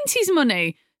 90s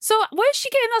money. So where's she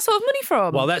getting that sort of money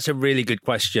from? Well, that's a really good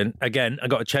question. Again, I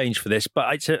got to change for this,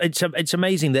 but it's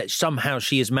amazing that somehow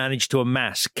she has managed to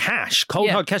amass cash,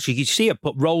 cold hard cash. You can see her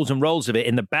put rolls and rolls of it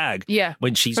in the bag. Yeah,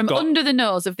 when she's from under the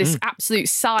nose of this absolute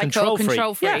psycho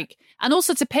control freak. And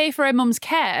also to pay for her mum's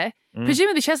care.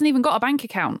 Presumably she hasn't even got a bank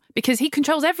account because he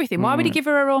controls everything. Why would he give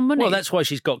her own money? Well, that's why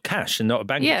she's got cash and not a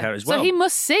bank account as well. So he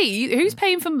must see who's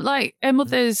paying for like her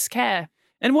mother's care.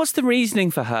 And what's the reasoning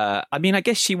for her? I mean, I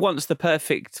guess she wants the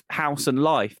perfect house and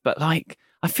life, but like,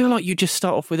 I feel like you just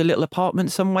start off with a little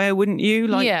apartment somewhere, wouldn't you?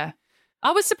 Like, yeah.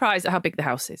 I was surprised at how big the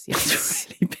house is. Yes. It's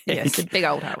really big. Yeah, it's a big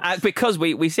old house. Because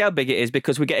we see how big it is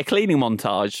because we get a cleaning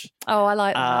montage. Oh, I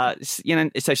like that.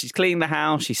 So she's cleaning the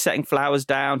house, she's setting flowers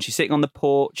down, she's sitting on the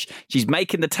porch, she's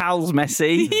making the towels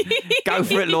messy. Go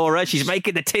for it, Laura. She's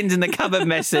making the tins in the cupboard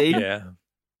messy. Yeah.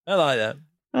 I like that.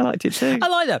 I liked it too. I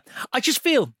like that. I just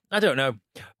feel, I don't know,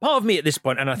 part of me at this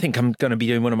point, and I think I'm going to be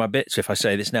doing one of my bits if I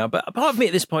say this now, but part of me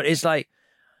at this point is like,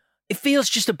 it feels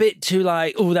just a bit too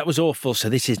like, oh, that was awful. So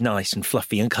this is nice and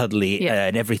fluffy and cuddly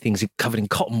and everything's covered in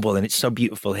cotton wool and it's so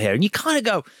beautiful here. And you kind of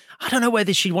go, I don't know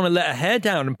whether she'd want to let her hair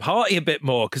down and party a bit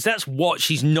more because that's what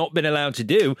she's not been allowed to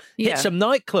do. Hit some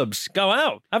nightclubs, go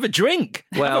out, have a drink,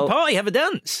 have a party, have a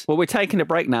dance. Well, we're taking a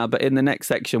break now, but in the next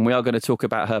section, we are going to talk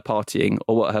about her partying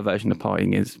or what her version of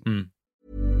partying is.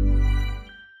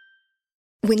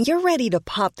 When you're ready to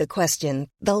pop the question,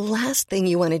 the last thing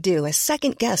you want to do is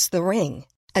second-guess the ring.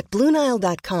 At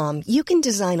BlueNile.com, you can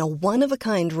design a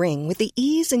one-of-a-kind ring with the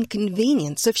ease and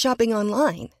convenience of shopping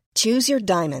online. Choose your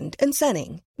diamond and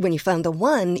setting. When you find the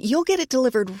one, you'll get it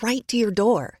delivered right to your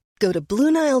door. Go to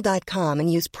BlueNile.com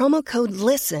and use promo code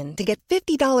LISTEN to get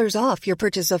 $50 off your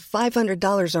purchase of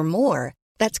 $500 or more.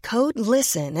 That's code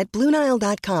LISTEN at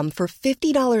BlueNile.com for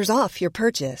 $50 off your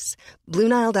purchase.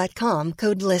 BlueNile.com,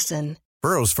 code LISTEN.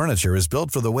 Burrow's furniture is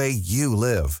built for the way you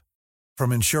live.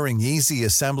 From ensuring easy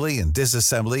assembly and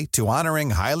disassembly to honoring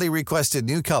highly requested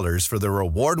new colors for their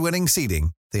award-winning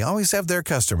seating, they always have their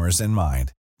customers in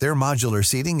mind. Their modular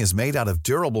seating is made out of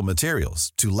durable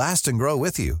materials to last and grow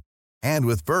with you. And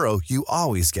with Burrow, you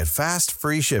always get fast,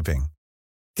 free shipping.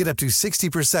 Get up to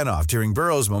 60% off during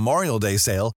Burrow's Memorial Day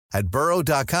sale at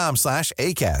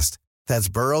burrow.com/ACAST. That's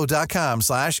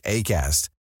burrow.com/ACAST.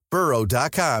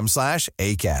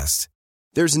 burrow.com/ACAST.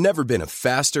 There's never been a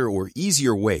faster or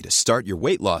easier way to start your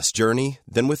weight loss journey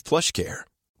than with PlushCare.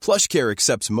 PlushCare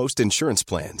accepts most insurance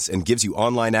plans and gives you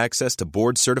online access to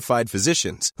board-certified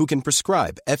physicians who can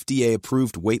prescribe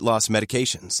FDA-approved weight loss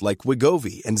medications like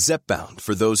Wegovy and Zepbound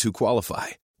for those who qualify.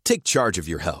 Take charge of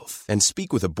your health and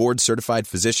speak with a board-certified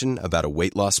physician about a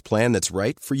weight loss plan that's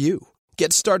right for you.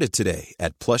 Get started today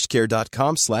at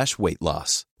plushcare.com/weight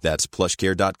loss. That's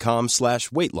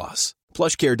plushcare.com/weight loss.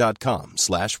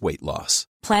 plushcare.com/weight loss.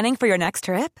 Planning for your next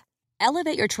trip?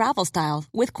 Elevate your travel style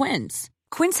with Quince.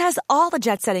 Quince has all the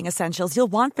jet-setting essentials you'll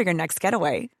want for your next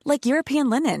getaway, like European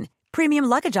linen, premium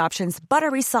luggage options,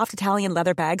 buttery soft Italian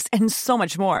leather bags, and so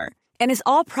much more. And is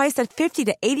all priced at 50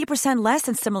 to 80% less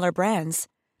than similar brands.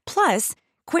 Plus,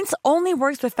 Quince only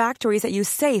works with factories that use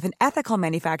safe and ethical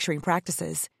manufacturing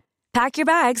practices. Pack your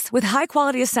bags with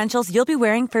high-quality essentials you'll be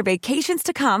wearing for vacations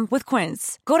to come with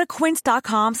Quince. Go to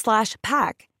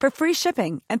quince.com/pack for free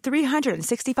shipping and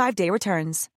 365-day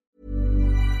returns.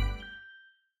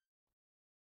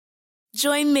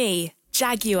 Join me,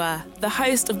 Jaguar, the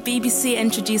host of BBC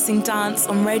Introducing Dance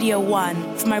on Radio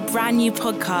 1, for my brand new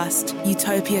podcast,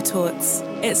 Utopia Talks.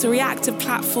 It's a reactive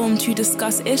platform to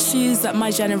discuss issues that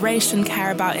my generation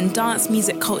care about in dance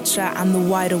music culture and the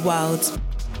wider world.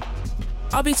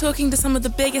 I'll be talking to some of the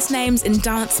biggest names in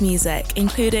dance music,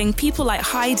 including people like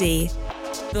Heidi.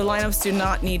 The lineups do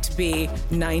not need to be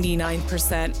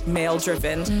 99%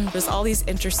 male-driven. There's all these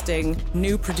interesting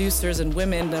new producers and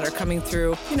women that are coming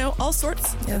through, all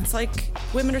sorts. Yeah. It's like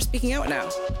women are speaking out now.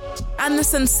 And the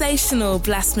sensational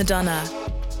Bless Madonna.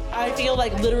 I feel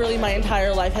like literally my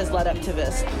entire life has led up to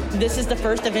this. This is the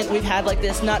first event we've had like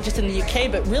this, not just in the UK,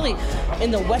 but really in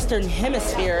the Western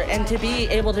Hemisphere. And to be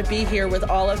able to be here with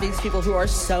all of these people who are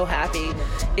so happy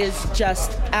is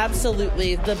just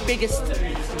absolutely the biggest,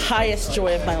 highest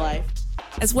joy of my life.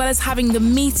 As well as having the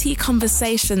meaty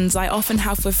conversations I often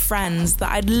have with friends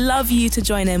that I'd love you to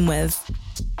join in with.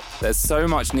 There's so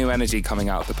much new energy coming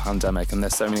out of the pandemic, and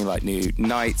there's so many new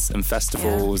nights and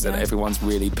festivals, and everyone's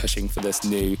really pushing for this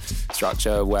new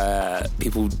structure where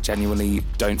people genuinely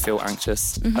don't feel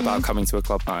anxious about coming to a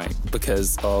club night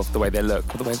because of the way they look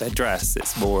or the way they dress.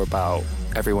 It's more about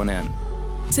everyone in.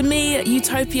 To me,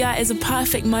 Utopia is a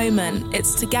perfect moment.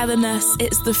 It's togetherness,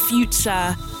 it's the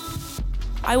future.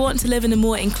 I want to live in a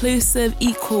more inclusive,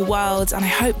 equal world, and I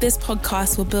hope this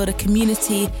podcast will build a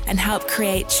community and help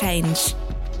create change.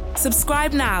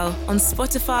 Subscribe now on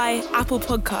Spotify, Apple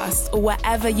Podcasts, or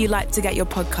wherever you like to get your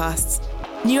podcasts.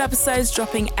 New episodes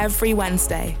dropping every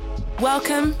Wednesday.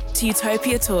 Welcome to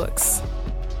Utopia Talks.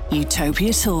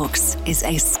 Utopia Talks is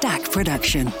a Stack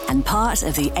production and part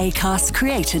of the Acast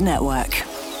Creator Network.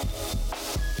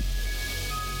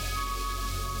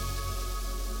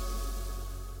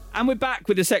 And we're back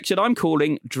with the section I'm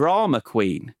calling Drama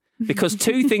Queen. Because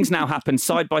two things now happen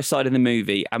side by side in the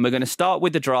movie, and we're going to start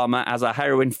with the drama as our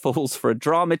heroine falls for a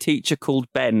drama teacher called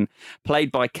Ben,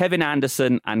 played by Kevin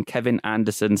Anderson and Kevin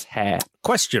Anderson's hair.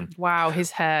 Question. Wow,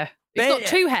 his hair. He's got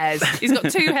two hairs. He's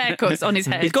got two haircuts on his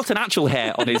head. He's got an actual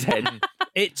hair on his head.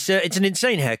 It's an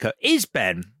insane haircut. Is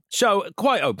Ben, so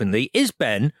quite openly, is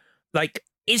Ben,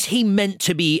 is he meant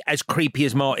to be as creepy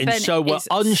as Martin? Ben so we're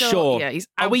unsure. He's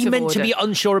Are we meant to be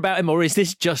unsure about him, or is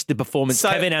this just the performance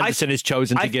Kevin Anderson has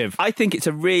chosen to give? I think it's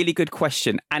a really good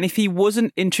question. And if he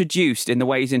wasn't introduced in the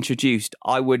way he's introduced,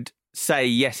 I would say,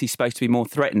 yes, he's supposed to be more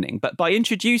threatening. But by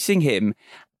introducing him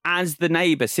as the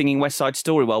neighbour singing West Side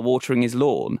Story while watering his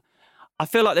lawn, I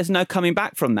feel like there's no coming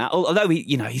back from that. Although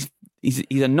he's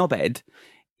a knobhead,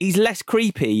 he's less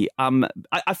creepy.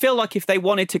 I feel like if they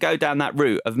wanted to go down that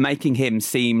route of making him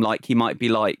seem like he might be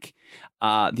like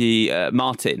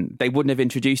Martin, they wouldn't have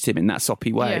introduced him in that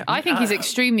soppy way. Yeah, I think he's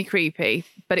extremely creepy,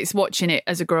 but it's watching it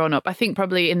as a grown-up. I think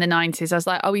probably in the 90s, I was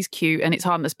like, oh, he's cute and it's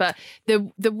harmless. But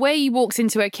the way he walks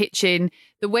into her kitchen,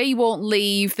 the way he won't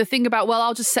leave, the thing about, well,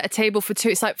 I'll just set a table for two.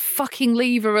 It's like, fucking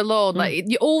leave her alone. Like,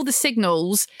 all the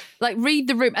signals, like, read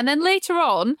the room. And then later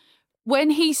on,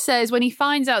 when he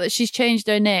finds out that she's changed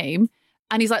her name,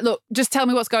 and he's like, look, just tell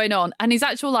me what's going on. And his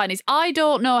actual line is, I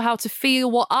don't know how to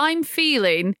feel what I'm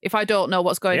feeling if I don't know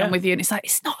what's going on with you. And it's like,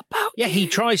 it's not about you. He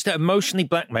tries to emotionally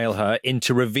blackmail her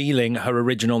into revealing her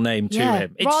original name to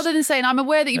him. Rather than saying, I'm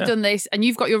aware that you've done this and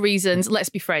you've got your reasons, let's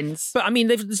be friends. But I mean,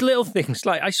 there's little things.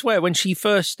 Like, I swear, when she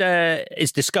first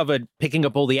is discovered picking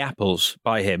up all the apples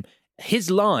by him,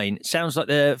 his line sounds like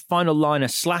the final line a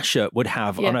slasher would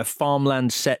have on a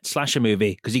farmland set slasher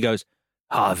movie, because he goes,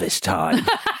 harvest time.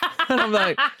 And I'm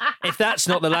like, if that's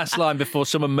not the last line before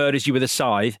someone murders you with a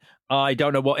scythe, I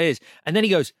don't know what is. And then he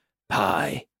goes,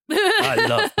 pie. I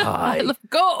love pie.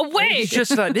 Go away. It's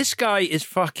just like, this guy is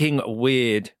fucking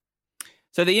weird.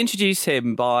 So they introduce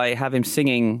him by having him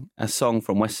singing a song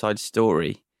from West Side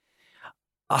Story.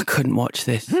 I couldn't watch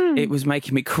this. It was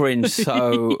making me cringe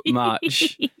so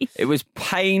much. It was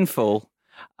painful.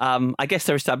 I guess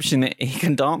they're establishing that he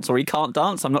can dance or he can't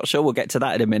dance. I'm not sure. We'll get to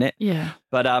that in a minute. Yeah.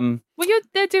 But well,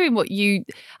 they're doing what you.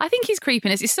 I think his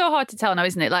creepiness. It's so hard to tell now,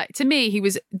 isn't it? Like, to me, he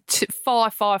was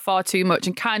far, far, far too much,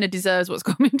 and kind of deserves what's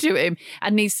coming to him,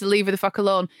 and needs to leave her the fuck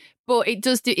alone. But it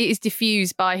is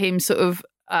diffused by him sort of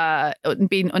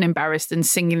being unembarrassed and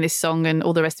singing this song and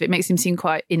all the rest of it. Makes him seem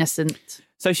quite innocent.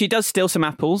 So she does steal some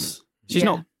apples. She's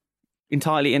not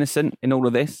entirely innocent in all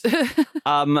of this.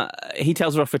 He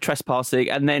tells her off for trespassing,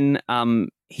 and then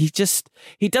he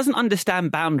doesn't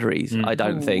understand boundaries. I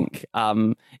don't think.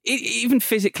 Even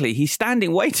physically, he's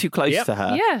standing way too close to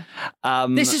her. Yeah.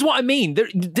 This is what I mean.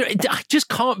 I just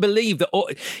can't believe that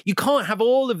you can't have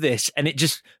all of this and it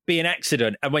just be an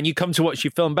accident. And when you come to watch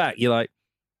your film back, you're like,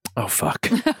 oh fuck,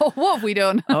 what have we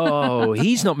done? Oh,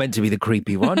 he's not meant to be the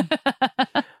creepy one.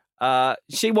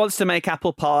 She wants to make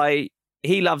apple pie.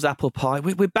 He loves apple pie.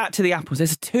 We're back to the apples.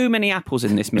 There's too many apples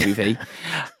in this movie.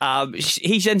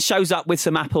 He then shows up with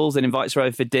some apples and invites her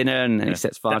over for dinner, and he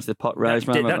sets fire to the pot roast.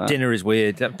 That dinner is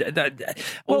weird.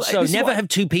 Also, never have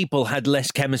two people had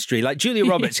less chemistry. Like, Julia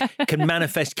Roberts can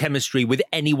manifest chemistry with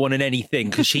anyone and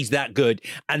anything because she's that good.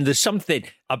 And there's something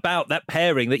about that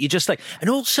pairing that you're just like...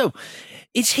 And also,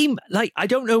 it's him... Like, I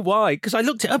don't know why, because I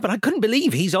looked it up and I couldn't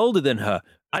believe he's older than her.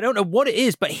 I don't know what it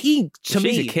is, but She's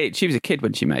a kid. She was a kid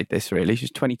when she made this, really. She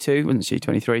was 22, wasn't she?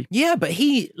 23? Yeah, but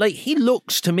he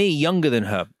looks to me younger than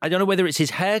her. I don't know whether it's his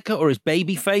haircut or his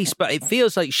baby face, but it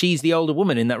feels like she's the older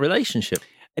woman in that relationship.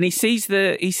 And he sees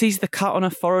the cut on her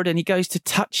forehead and he goes to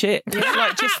touch it. It's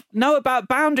like, just know about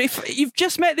boundaries. You've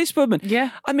just met this woman.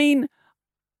 Yeah. I mean...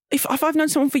 If I've known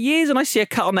someone for years and I see a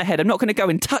cut on their head, I'm not going to go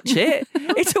and touch it.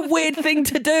 It's a weird thing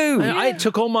to do. I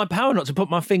took all my power not to put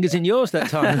my fingers in yours that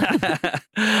time.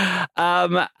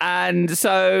 And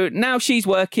so now she's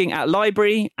working at a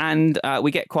library, and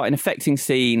we get quite an affecting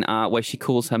scene where she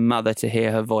calls her mother to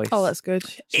hear her voice. Oh, that's good.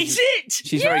 Is it?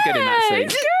 She's very good in that scene.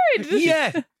 It's good.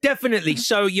 Yeah, definitely.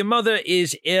 So your mother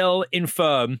is ill,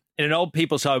 infirm, in an old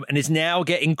people's home, and is now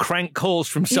getting crank calls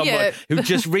from someone who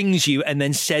just rings you and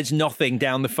then says nothing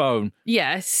down the phone.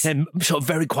 Yes. And sort of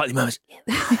very quietly murmurs,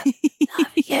 love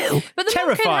you. But the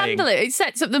mum can handle it. It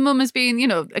sets up the mum as being,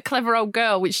 a clever old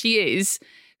girl, which she is,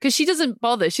 because she doesn't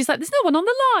bother. She's like, there's no one on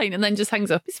the line, and then just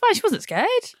hangs up. It's fine. She wasn't scared.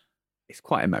 It's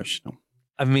quite emotional.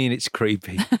 I mean, it's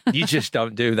creepy. You just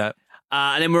don't do that.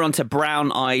 And then we're on to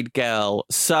Brown-Eyed Girl.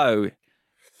 So...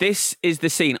 this is the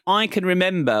scene. I can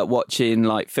remember watching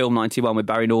like Film 91 with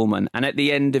Barry Norman, and at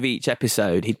the end of each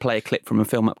episode, he'd play a clip from a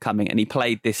film upcoming, and he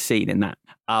played this scene in that.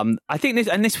 I think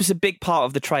this was a big part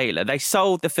of the trailer. They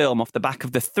sold the film off the back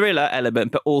of the thriller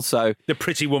element, but also the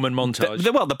pretty woman montage.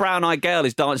 The brown-eyed girl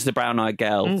is dancing the brown-eyed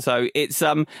girl. So it's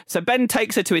so Ben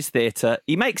takes her to his theatre.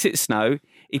 He makes it snow.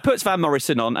 He puts Van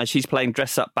Morrison on as she's playing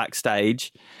dress up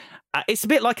backstage. It's a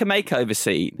bit like a makeover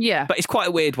scene, but it's quite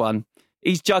a weird one.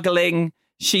 He's juggling.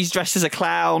 She's dressed as a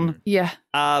clown. Yeah.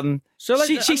 So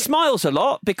she smiles a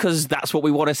lot because that's what we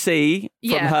want to see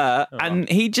from her. And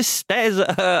he just stares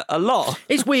at her a lot.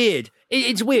 It's weird.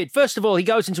 It's weird. First of all, he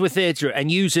goes into a theatre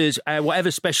and uses whatever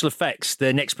special effects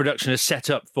the next production has set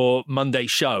up for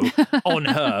Monday's show on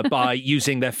her by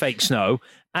using their fake snow.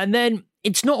 And then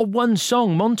it's not a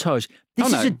one-song montage. This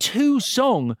is a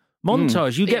 2-song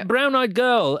montage. You get Brown Eyed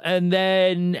Girl and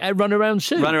then Run Around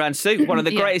Sue. Run Around Sue, one of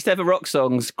the greatest ever rock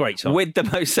songs. Great song. With the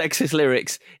most sexist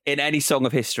lyrics in any song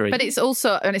of history. But it's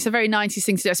also, and it's a very 90s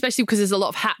thing to do, especially because there's a lot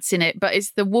of hats in it, but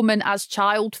it's the woman as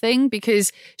child thing,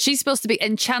 because she's supposed to be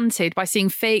enchanted by seeing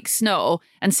fake snow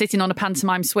and sitting on a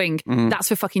pantomime swing. That's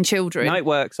for fucking children. No, it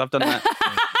works. I've done that.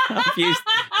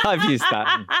 I've used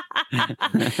that.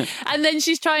 And then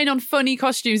she's trying on funny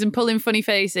costumes and pulling funny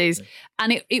faces.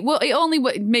 And it only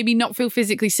made me not feel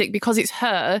physically sick because it's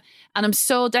her. And I'm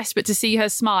so desperate to see her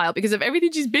smile because of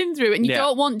everything she's been through. And you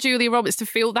don't want Julia Roberts to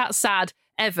feel that sad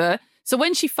ever. So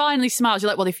when she finally smiles, you're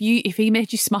like, well, if he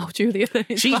made you smile, Julia, then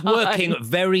it's She's fine. working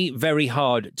very, very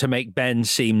hard to make Ben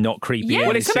seem not creepy.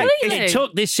 Yeah, It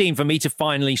took this scene for me to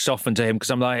finally soften to him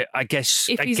because I'm like, I guess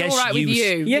If he's guess all right with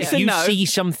you. Yes and you no. see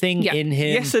something in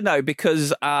him. Yes and no,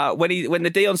 because when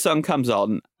the Dion song comes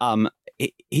on,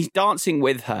 he's dancing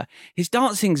with her. His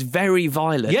dancing's very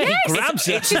violent. Yeah, he grabs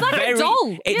it. She's like a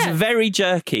doll. It's very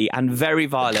jerky and very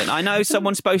violent. I know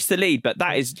someone's supposed to lead, but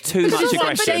that is too much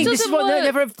aggression. This is what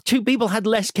never have two people had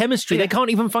less chemistry. They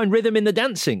can't even find rhythm in the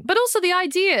dancing. But also the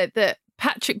idea that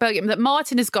Patrick Bergman, that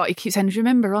Martin has got, he keeps saying,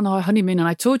 remember on our honeymoon and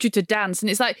I told you to dance. And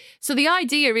it's like, so the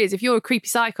idea is if you're a creepy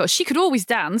psycho, she could always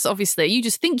dance, obviously. You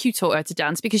just think you taught her to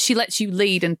dance because she lets you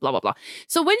lead and blah, blah, blah.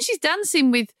 So when she's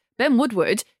dancing with Ben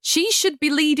Woodward, she should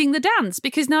be leading the dance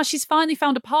because now she's finally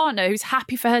found a partner who's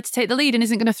happy for her to take the lead and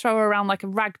isn't going to throw her around like a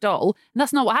rag doll. And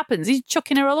that's not what happens. He's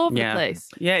chucking her all over the place.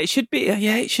 Yeah, it should be.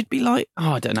 Yeah, it should be like.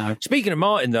 Oh, I don't know. Speaking of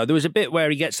Martin, though, there was a bit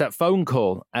where he gets that phone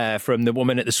call from the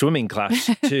woman at the swimming class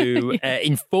to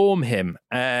inform him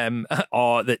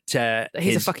that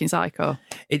he's a fucking psycho.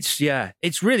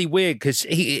 It's really weird because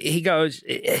he goes,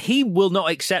 he will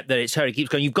not accept that it's her. He keeps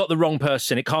going, you've got the wrong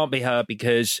person. It can't be her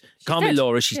because it can't be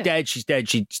Laura. She's dead. She's dead.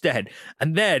 She's dead.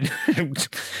 And then,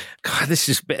 God, this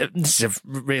is a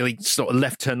really sort of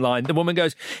left turn line. The woman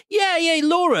goes, yeah,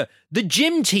 Laura, the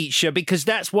gym teacher, because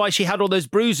that's why she had all those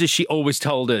bruises she always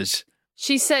told us.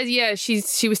 She said,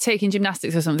 she was taking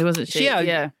gymnastics or something, wasn't she?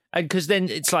 Yeah. And because then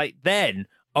it's like,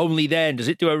 only then does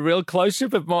it do a real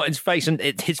close-up of Martin's face, and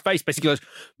his face basically goes,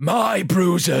 my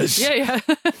bruises. Yeah.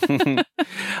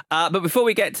 But before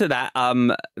we get to that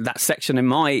section in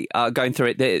my going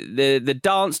through it, the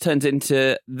dance turns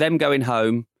into them going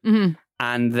home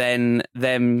and then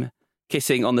them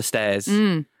kissing on the stairs.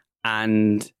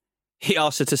 And he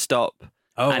asks her to stop.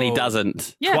 And he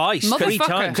doesn't. Yeah, twice, 3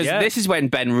 times. Because this is when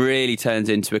Ben really turns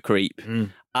into a creep.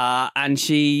 And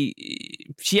she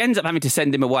ends up having to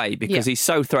send him away because he's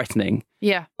so threatening.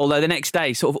 Yeah. Although the next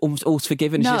day, sort of all's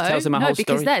forgiven. She just tells him a whole story.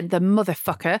 No, because then the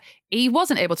motherfucker, he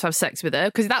wasn't able to have sex with her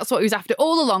because that's what he was after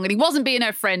all along, and he wasn't being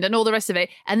her friend and all the rest of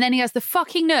it. And then he has the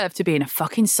fucking nerve to be in a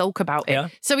fucking sulk about it. Yeah.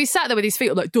 So he sat there with his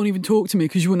feet up like, don't even talk to me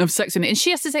because you wouldn't have sex with me. And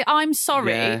she has to say, I'm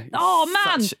sorry. Yeah, oh,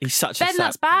 man. He's such Ben, a sap.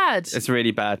 that's bad. It's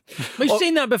really bad. We've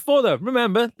seen that before, though.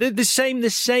 Remember, the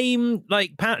same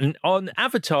like pattern on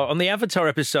Avatar, on the Avatar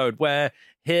episode where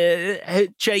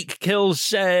Jake kills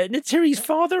Natiri's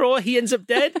father, or he ends up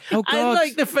dead. Oh, God. And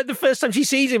like the first time she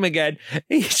sees him again,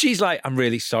 she's like, I'm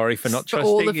really sorry for not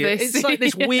trusting all of you. this. It's like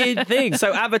this weird thing.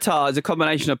 So Avatar is a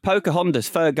combination of Pocahontas,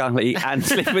 Ferngully, and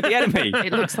Sleep with the Enemy.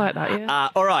 It looks like that, yeah.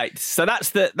 All right, so that's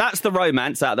the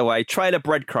romance out of the way. Trailer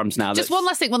breadcrumbs now. Just one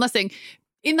last thing.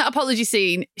 In that apology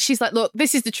scene, she's like, look,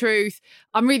 this is the truth.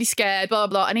 I'm really scared, blah,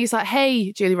 blah. And he's like,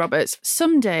 hey, Julia Roberts,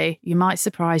 someday you might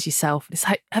surprise yourself. It's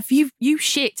like, have you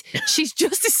shit? She's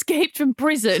just escaped from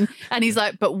prison. And he's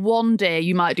like, but one day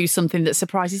you might do something that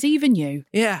surprises even you.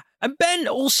 Yeah. And Ben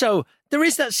also, there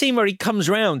is that scene where he comes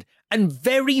round and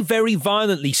very, very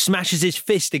violently smashes his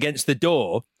fist against the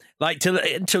door. Like to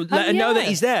let her know that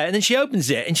he's there. And then she opens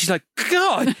it and she's like,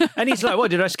 God. And he's like, what,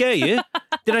 did I scare you?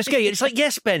 It's like,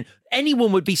 yes, Ben,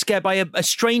 anyone would be scared by a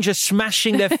stranger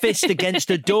smashing their fist against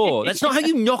a door. That's not how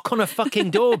you knock on a fucking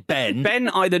door, Ben. Ben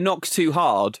either knocks too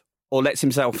hard or lets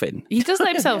himself in. He does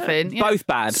let himself in. Yeah. Both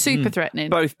bad. Super threatening.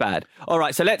 Both bad. All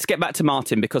right, so let's get back to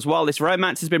Martin, because while this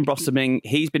romance has been blossoming,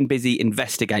 he's been busy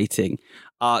investigating.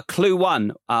 Clue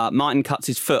 1, Martin cuts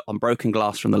his foot on broken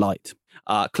glass from the light.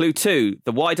 Clue 2,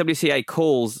 the YWCA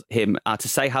calls him to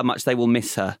say how much they will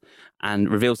miss her and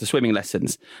reveals the swimming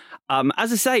lessons.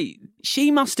 As I say,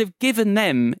 she must have given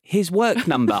them his work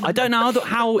number. I don't know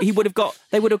how they would have got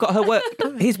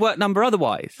his work number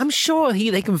otherwise. I'm sure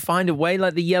they can find a way,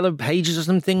 like the Yellow Pages or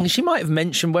something. She might have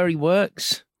mentioned where he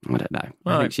works. I don't know.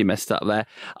 I think she messed up there.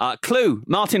 Clue,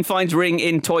 Martin finds ring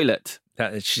in toilet.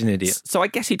 She's an idiot. So I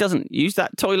guess he doesn't use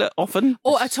that toilet often?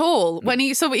 Or at all.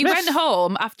 He went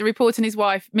home after reporting his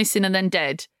wife missing and then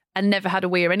dead. and never had a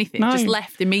wee or anything. No. Just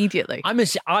left immediately.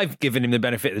 I've given him the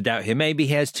benefit of the doubt here. Maybe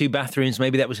he has 2 bathrooms.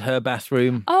 Maybe that was her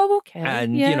bathroom. Oh, okay.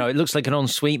 And, yeah. you know, it looks like an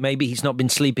ensuite. Maybe he's not been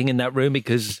sleeping in that room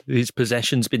because his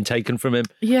possession's been taken from him.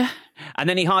 Yeah. And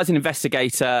then he hires an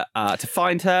investigator to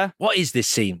find her. What is this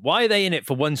scene? Why are they in it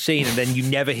for one scene and then you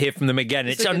never hear from them again?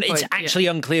 It's actually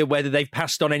unclear whether they've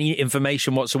passed on any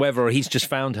information whatsoever or he's just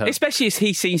found her. Especially as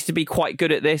he seems to be quite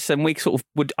good at this, and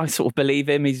I sort of believe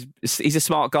him. He's a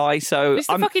smart guy, so It's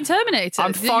the fucking Terminator.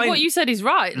 I'm fine. What you said is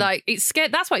right. Like, it's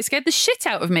scared. That's why it scared the shit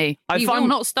out of me. He will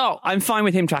not stop. I'm fine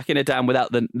with him tracking her down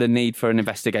without the need for an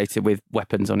investigator with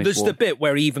weapons on his There's wall. the bit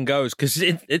where he even goes, because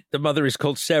the mother is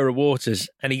called Sarah Waters,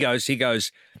 and he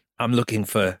goes, I'm looking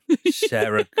for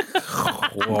Sarah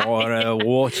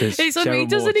Waters. It's Sarah he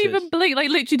doesn't Waters. even blink. Like,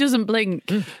 literally doesn't blink.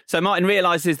 So Martin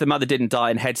realises the mother didn't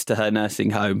die and heads to her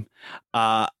nursing home.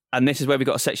 And this is where we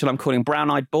got a section I'm calling Brown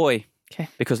Eyed Boy. Okay.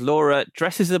 Because Laura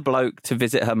dresses as a bloke to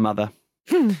visit her mother.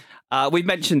 We've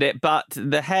mentioned it, but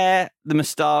the hair, the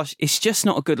moustache, it's just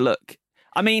not a good look.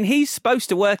 I mean, he's supposed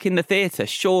to work in the theatre.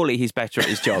 Surely he's better at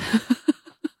his job.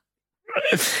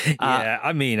 Yeah,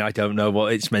 I mean, I don't know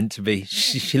what it's meant to be.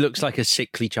 She looks like a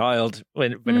sickly child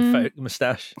with a fake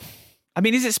moustache. I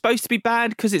mean, is it supposed to be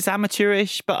bad because it's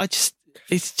amateurish? But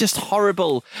it's just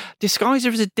horrible. Disguise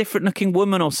her as a different looking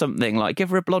woman or something. Like, give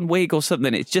her a blonde wig or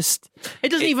something. It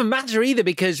doesn't even matter either,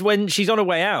 because when she's on her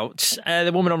way out,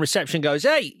 the woman on reception goes,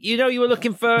 "Hey, you know, you were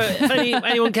looking for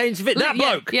anyone came to fit that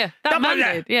bloke. Yeah, that man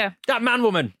did. Yeah, that man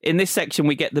woman." In this section,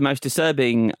 we get the most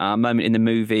disturbing moment in the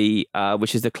movie,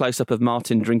 which is the close-up of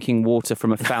Martin drinking water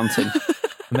from a fountain.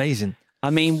 Amazing. I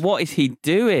mean, what is he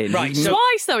doing? Right,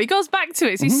 twice though. He goes back to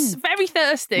it. So he's very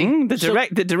thirsty. The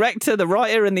director, the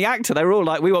writer, and the actor—they're all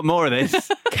like, "We want more of this."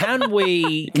 Can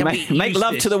we make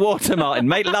love to the water, Martin?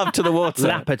 Make love to the water.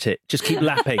 Lap at it. Just keep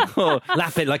lapping.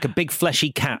 Lap it like a big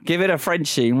fleshy cat. Give it a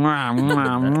Frenchie.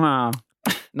 No,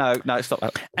 stop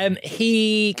that. Can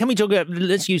we talk about?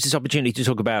 Let's use this opportunity to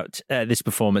talk about this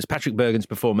performance, Patrick Bergen's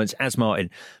performance as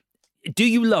Martin. Do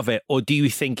you love it, or do you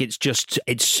think it's just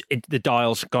the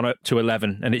dial's gone up to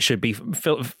 11 and it should be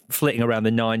flitting around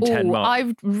the 9-10 mark?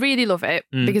 I really love it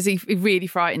because he really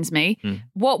frightens me.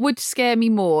 What would scare me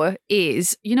more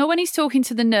is, you know, when he's talking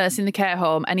to the nurse in the care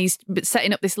home and he's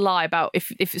setting up this lie about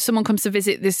if someone comes to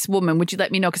visit this woman, would you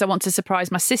let me know because I want to surprise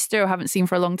my sister who I haven't seen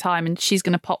for a long time and she's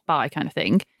going to pop by, kind of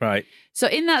thing. Right. So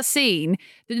in that scene,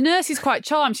 the nurse is quite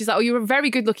charmed. She's like, "Oh, you're a very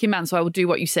good looking man, so I will do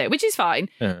what you say," which is fine.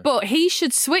 Yeah. But he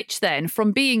should switch then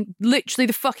from being literally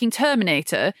the fucking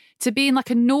Terminator to being like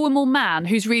a normal man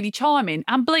who's really charming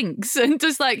and blinks and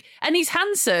just like, and he's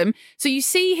handsome. So you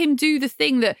see him do the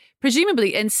thing that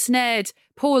presumably ensnared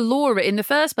poor Laura in the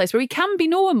first place, where he can be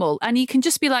normal and he can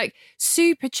just be like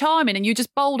super charming and you're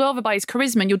just bowled over by his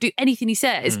charisma and you'll do anything he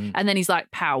says. And then he's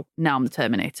like, "Pow, now I'm the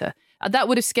Terminator." That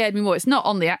would have scared me more. It's not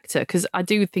on the actor because I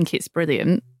do think it's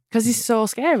brilliant because he's so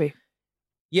scary.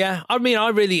 Yeah, I mean, I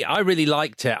really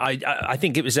liked it. I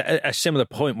think it was a similar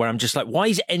point where I'm just like, why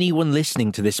is anyone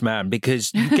listening to this man?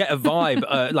 Because you get a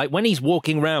vibe, like when he's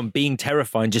walking around being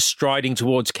terrifying, just striding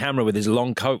towards camera with his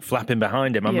long coat flapping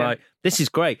behind him. I'm like, this is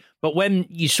great. But when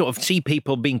you sort of see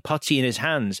people being putty in his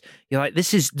hands, you're like,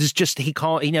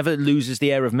 he never loses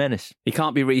the air of menace. He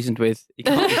can't be reasoned with. He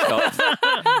can't be stopped.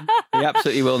 He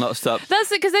absolutely will not stop.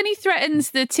 That's it, because then he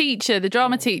threatens the teacher, the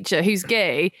drama teacher, who's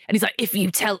gay, and he's like, "If you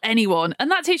tell anyone,"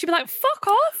 and that teacher would be like, "Fuck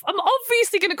off! I'm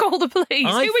obviously going to call the police. Who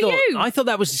are you?" I thought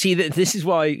that was, this is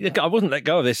why I wouldn't let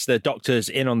go of this. The doctor's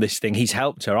in on this thing. He's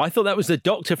helped her. I thought that was the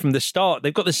doctor from the start.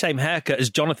 They've got the same haircut as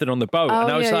Jonathan on the boat,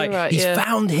 and I was like, he's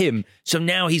found him, so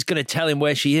now he's going to tell him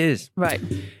where she is. Right.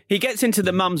 He gets into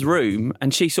the mum's room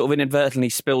and she sort of inadvertently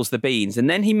spills the beans, and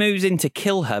then he moves in to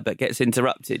kill her but gets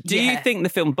interrupted. Do you think the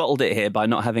film bottled it here by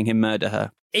not having him murder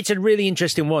her? It's a really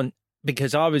interesting one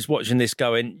because I was watching this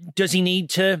going, does he need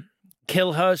to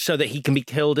kill her so that he can be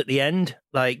killed at the end?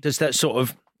 Like, does that sort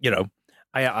of,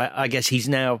 I guess he's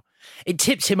now... It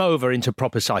tips him over into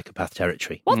proper psychopath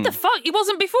territory. What the fuck? He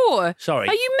wasn't before. Sorry.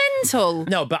 Are you mental?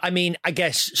 No, but I mean, I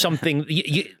guess something...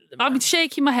 I'm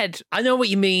shaking my head. I know what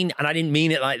you mean, and I didn't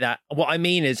mean it like that. What I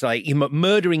mean is, like,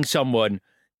 murdering someone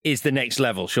is the next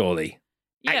level, surely.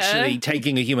 Yeah. Actually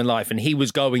taking a human life, and he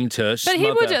was going to But he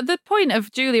would... The point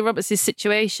of Julia Roberts'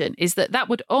 situation is that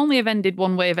would only have ended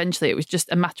one way eventually. It was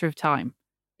just a matter of time.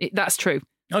 That's true.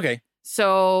 Okay.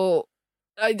 So...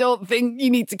 I don't think you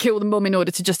need to kill the mum in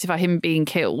order to justify him being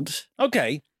killed.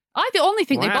 Okay. I only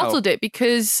think they bottled it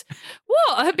because...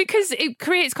 What? Because it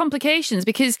creates complications,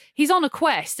 because he's on a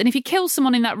quest, and if he kills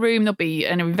someone in that room, there'll be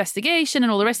an investigation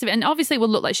and all the rest of it, and obviously it will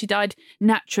look like she died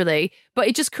naturally, but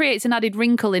it just creates an added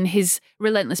wrinkle in his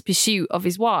relentless pursuit of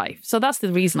his wife. So that's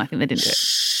the reason I think they didn't do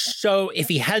it. So if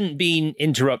he hadn't been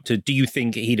interrupted, do you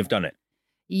think he'd have done it?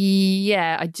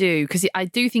 Yeah, I do. Because I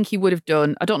do think he would have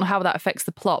done. I don't know how that affects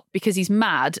the plot because he's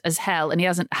mad as hell and he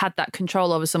hasn't had that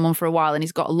control over someone for a while and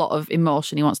he's got a lot of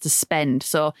emotion he wants to spend.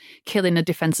 So killing a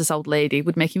defenseless old lady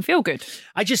would make him feel good.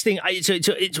 I just think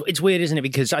it's weird, isn't it?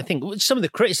 Because I think some of the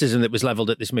criticism that was levelled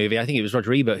at this movie, I think it was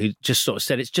Roger Ebert who just sort of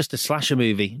said it's just a slasher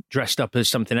movie dressed up as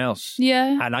something else.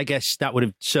 Yeah. And I guess that would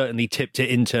have certainly tipped it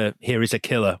into here is a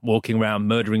killer walking around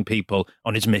murdering people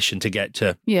on his mission to get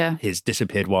to his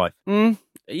disappeared wife.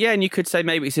 Yeah, and you could say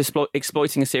maybe it's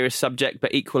exploiting a serious subject,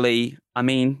 but equally, I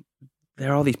mean,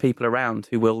 there are these people around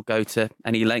who will go to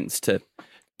any lengths to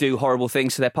do horrible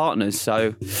things to their partners.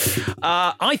 So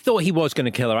I thought he was going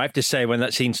to kill her, I have to say, when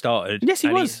that scene started. Yes, he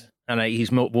was.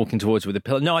 He's walking towards with a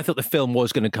pillow. No, I thought the film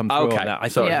was going to come through on that. I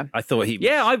thought he...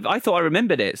 Yeah, I thought I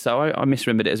remembered it, so I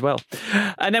misremembered it as well.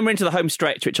 And then we're into the home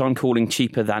stretch, which I'm calling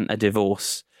cheaper than a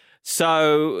divorce.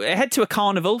 So head to a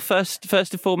carnival, first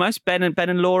and foremost, Ben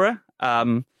and Laura.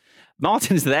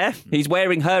 Martin's there. He's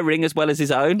wearing her ring as well as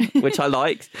his own, which I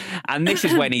liked. And this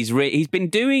is when he's been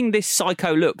doing this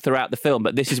psycho look throughout the film,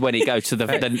 but this is when he goes to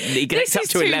he gets up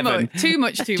to 11. Too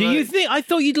much. Do you think? I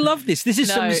thought you'd love this. This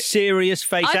is some serious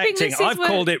face acting. I've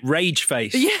called it rage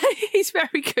face. Yeah, he's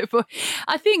very good. But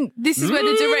I think this is where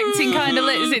the directing kind of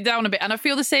lets it down a bit. And I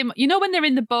feel the same. You know, when they're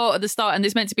in the boat at the start and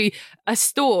there's meant to be a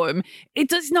storm,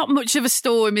 it's not much of a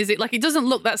storm, is it? Like, it doesn't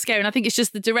look that scary. And I think it's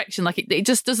just the direction. Like, it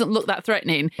just doesn't look that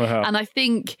threatening. Uh-huh. And I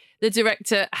think the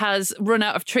director has run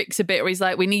out of tricks a bit where he's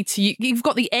like, you've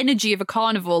got the energy of a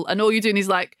carnival and all you're doing is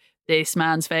like, this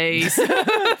man's face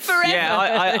forever.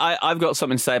 Yeah, I've got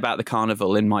something to say about the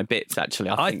carnival in my bits,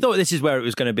 actually. I thought this is where it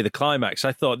was going to be the climax.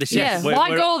 I thought this is... Why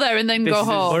go there and then go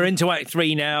home? We're into Act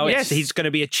 3 now. Yes. He's going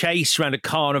to be a chase around a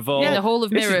carnival. Yeah, the Hall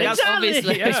of Mirrors,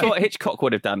 obviously. It's what Hitchcock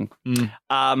would have done.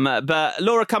 But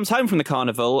Laura comes home from the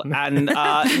carnival and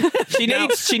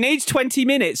she needs 20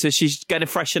 minutes as she's going to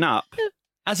freshen up.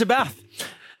 Has a bath.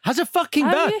 Has a fucking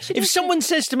bath. If someone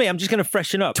says to me, I'm just going to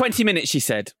freshen up. 20 minutes, she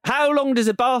said. How long does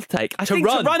a bath take? To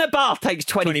run a bath takes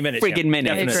 20 minutes. Friggin'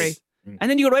 minutes. I agree. And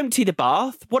then you've got to empty the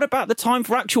bath. What about the time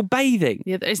for actual bathing?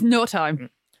 Yeah, there's no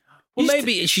time. Well,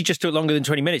 maybe she just took longer than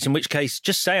 20 minutes, in which case,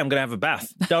 just say I'm going to have a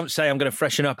bath. Don't say I'm going to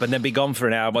freshen up and then be gone for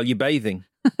an hour while you're bathing.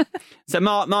 So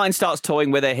Martin starts toying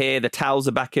with her here. The towels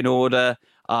are back in order.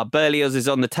 Berlioz is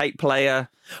on the tape player.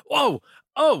 Whoa.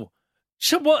 Oh.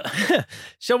 So what?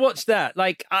 So what's that?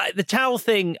 Like the towel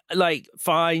thing? Like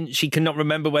fine, she cannot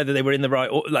remember whether they were in the right.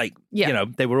 Or, you know,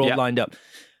 they were all lined up.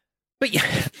 But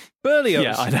yeah, Berlioz.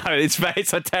 Yeah, I know it's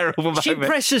a terrible moment. She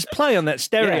presses play on that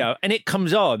stereo and it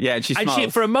comes on. Yeah, and she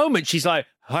smiles. For a moment she's like,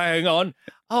 "Hang on."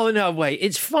 Oh, no, wait,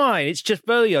 it's fine. It's just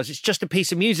Berlioz. It's just a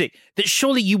piece of music that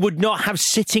surely you would not have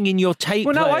sitting in your tape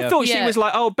player. Well, no, I thought she was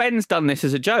like, oh, Ben's done this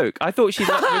as a joke. I thought she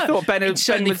thought Ben... It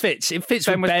certainly fits. It fits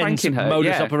Ben with Ben's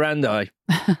modus operandi.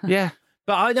 Yeah.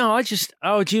 But I know, is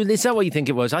that what you think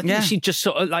it was? I think she just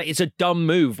sort of like, it's a dumb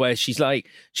move where she's like,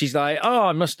 oh,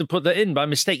 I must have put that in by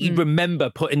mistake. You'd remember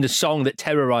putting the song that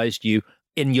terrorised you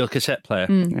in your cassette player.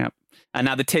 Yeah. And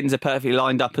now the tins are perfectly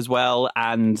lined up as well,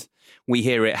 and we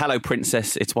hear it. Hello,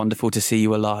 princess. It's wonderful to see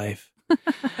you alive.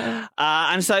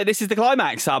 And so this is the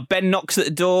climax. Ben knocks at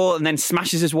the door and then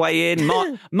smashes his way in.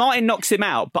 Martin knocks him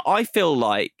out, but I feel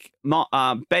like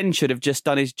Ben should have just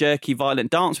done his jerky, violent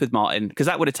dance with Martin, because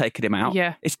that would have taken him out.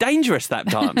 Yeah. It's dangerous, that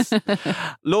dance.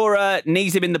 Laura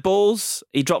knees him in the balls.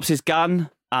 He drops his gun.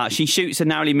 She shoots and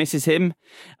narrowly misses him.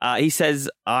 He says,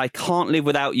 I can't live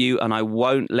without you and I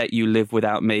won't let you live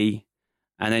without me.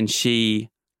 And then she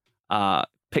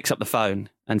picks up the phone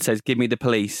and says, give me the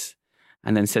police.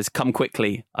 And then says, come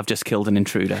quickly. I've just killed an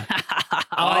intruder.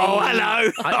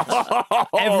 Hello.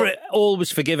 All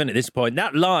was forgiven at this point.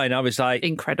 That line, I was like...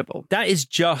 Incredible. That is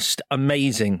just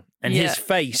amazing. And his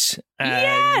face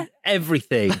and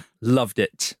everything. Loved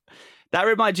it. That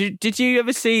reminds you, did you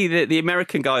ever see the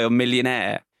American guy on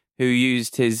Millionaire who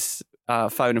used his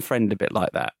phone a friend a bit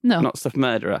like that? No. Not Stuff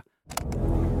Murderer.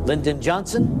 Lyndon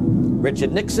Johnson,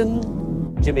 Richard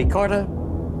Nixon, Jimmy Carter,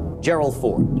 Gerald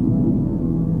Ford.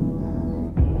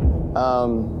 I'd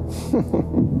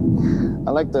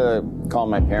like to call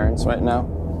my parents right now.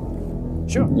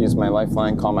 Sure. Use my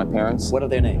lifeline, call my parents. What are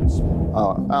their names?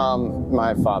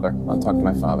 My father. I'll talk to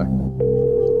my father.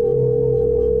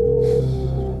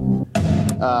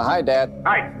 Hi, Dad.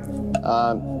 Hi.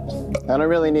 I don't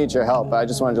really need your help. I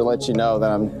just wanted to let you know that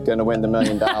I'm going to win the $1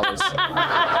 million.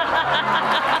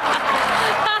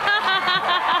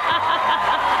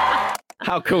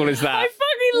 How cool is that? I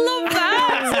fucking love that.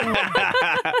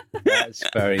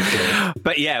 It's very good.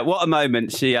 But yeah, what a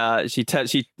moment. She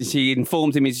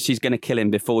informs him she's going to kill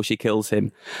him before she kills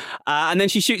him. And then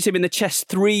she shoots him in the chest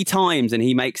 3 times and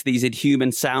he makes these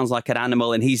inhuman sounds like an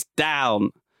animal and he's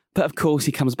down. But of course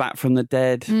he comes back from the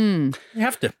dead. You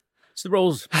have to. It's the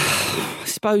rules. I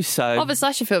suppose so. Of a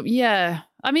slasher film, yeah.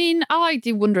 I mean, I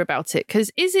do wonder about it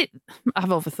because I've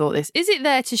overthought this. Is it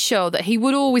there to show that he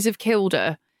would always have killed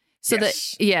her? So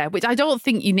Yes. that, yeah, which I don't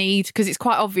think you need because it's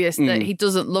quite obvious that he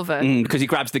doesn't love her. Because he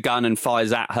grabs the gun and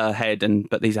fires at her head,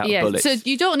 but he's out of bullets. So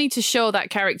you don't need to show that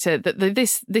character that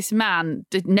this man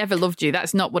never loved you.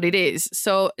 That's not what it is.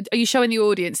 So are you showing the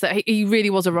audience that he really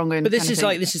was a wrong? But this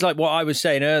is like what I was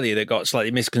saying earlier that got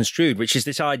slightly misconstrued, which is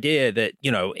this idea that,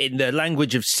 you know, in the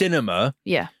language of cinema,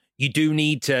 you do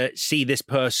need to see this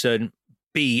person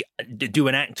do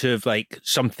an act of like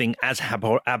something as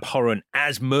abhorrent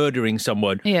as murdering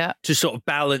someone to sort of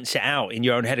balance it out in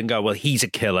your own head and go, well, he's a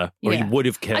killer or he would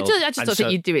have killed. I just don't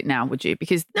think you'd do it now, would you?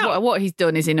 Because what he's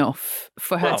done is enough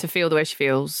for her to feel the way she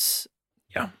feels.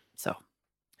 Yeah. So.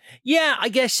 Yeah, I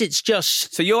guess it's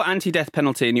just... So you're anti-death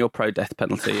penalty and you're pro-death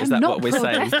penalty. Is that what we're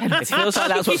saying? It feels like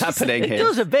that's what's happening here. It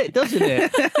does a bit, doesn't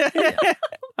it?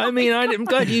 I mean, I'm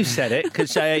glad you said it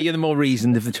because you're the more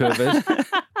reasoned of the two of us.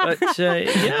 But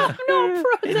yeah,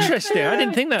 interesting. I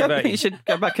didn't think that about you. You should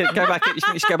go back and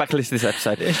listen to this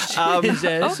episode.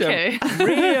 Okay.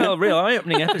 Real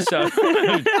eye-opening episode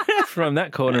from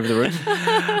that corner of the room.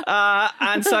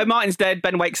 And so Martin's dead.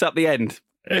 Ben wakes up. The end.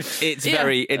 It's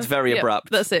very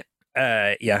abrupt. That's it.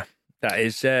 Yeah. That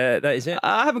is it.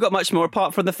 I haven't got much more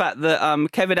apart from the fact that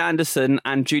Kevin Anderson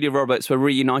and Julia Roberts were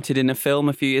reunited in a film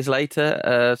a few years later,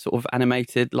 a sort of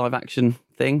animated live action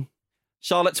thing.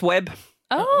 Charlotte's Web.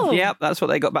 Oh. Yeah, that's what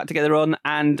they got back together on.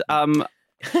 And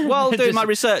while doing my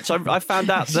research, I found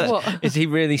out that...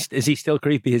 Is he still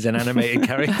creepy as an animated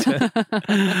character?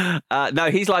 No,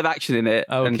 he's live action in it.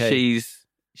 Okay. And she's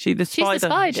the spider. She's the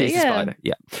spider, She's the spider,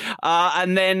 yeah.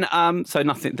 And then, so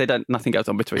nothing goes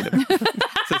on between them.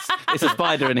 It's a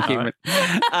spider and a human.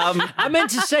 I meant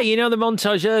to say, you know, the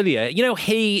montage earlier, you know,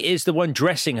 he is the one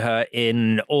dressing her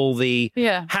in all the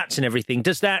hats and everything.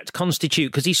 Does that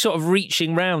constitute, because he's sort of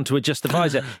reaching round to adjust the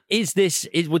visor,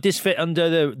 would this fit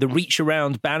under the reach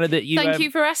around banner that you... Thank you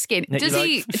for asking. Does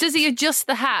he adjust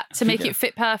the hat to make it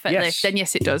fit perfectly? Yes. Then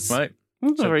yes, it does. Right.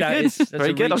 So very good.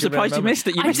 Very good. I'm surprised you missed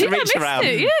it. You missed the reach around.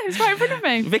 Yeah, it's right in front of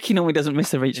me. Vicky normally doesn't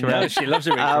miss a reach around. No, she loves a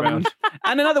reach around.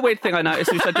 And another weird thing I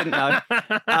noticed, which I didn't know.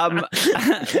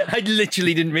 I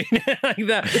literally didn't mean it like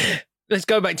that. Let's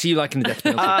go back to you liking the death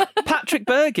penalty. Patrick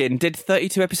Bergin did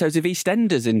 32 episodes of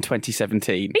EastEnders in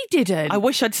 2017. He didn't. I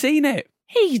wish I'd seen it.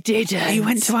 He didn't. He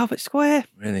went to Albert Square.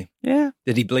 Really? Yeah.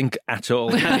 Did he blink at all?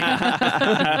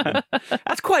 That's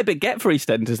quite a big get for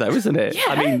EastEnders, though, isn't it? Yeah.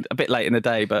 I mean, a bit late in the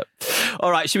day, but...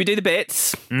 All right, should we do the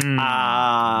bits?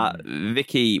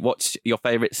 Vicky, what's your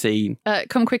favourite scene?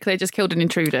 Come quickly, I just killed an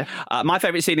intruder. My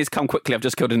favourite scene is Come Quickly, I've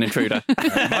just killed an intruder.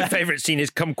 My favourite scene is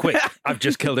Come Quick, I've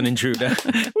just killed an intruder.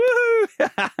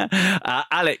 Woohoo!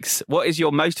 Alex, what is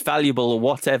your most valuable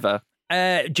whatever?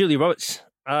 Julia Roberts.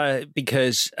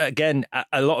 Because, again,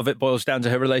 a lot of it boils down to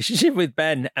her relationship with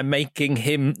Ben and making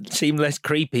him seem less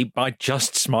creepy by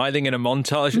just smiling in a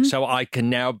montage. So I can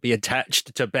now be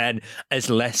attached to Ben as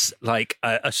less like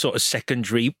a sort of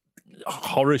secondary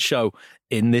horror show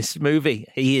in this movie.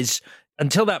 He is,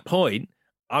 until that point,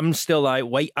 I'm still like,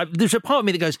 wait, there's a part of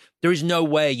me that goes, there is no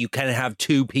way you can have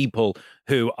two people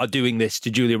who are doing this to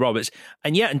Julia Roberts.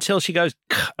 And yet, until she goes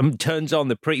and turns on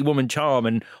the Pretty Woman charm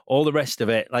and all the rest of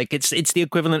it, like it's the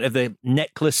equivalent of the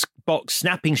necklace box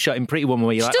snapping shut in Pretty Woman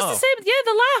where you're She does the same,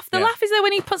 the laugh. The laugh is there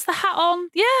when he puts the hat on.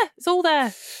 Yeah, it's all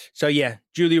there. So yeah,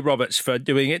 Julia Roberts for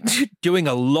doing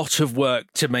a lot of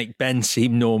work to make Ben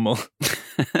seem normal.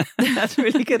 That's a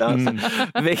really good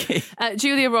answer. Vicky?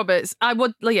 Julia Roberts, I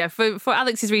would, for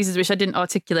Alex's reasons, which I didn't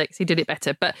articulate because he did it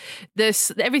better, but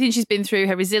everything she's been through,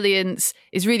 her resilience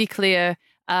is really clear,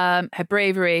 her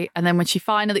bravery, and then when she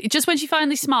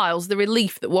finally smiles, the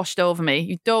relief that washed over me,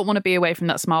 you don't want to be away from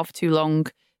that smile for too long.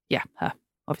 Yeah, her,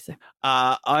 obviously.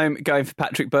 I'm going for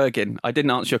Patrick Bergin. I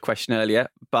didn't answer your question earlier,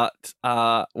 but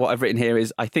what I've written here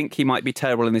is I think he might be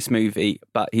terrible in this movie,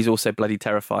 but he's also bloody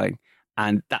terrifying.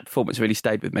 And that performance really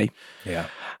stayed with me. Yeah.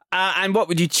 And what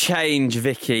would you change,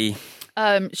 Vicky?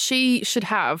 She should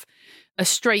have a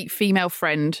straight female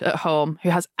friend at home who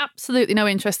has absolutely no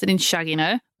interest in shagging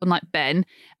her, unlike Ben.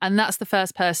 And that's the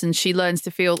first person she learns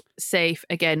to feel safe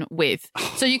again with.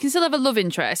 So you can still have a love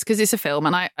interest because it's a film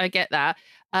and I get that.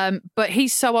 But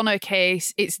he's so on her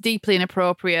case. It's deeply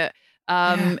inappropriate.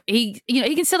 He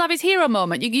can still have his hero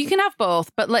moment. You can have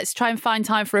both, but let's try and find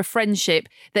time for a friendship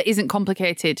that isn't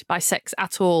complicated by sex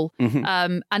at all.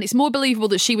 And it's more believable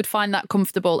that she would find that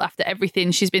comfortable after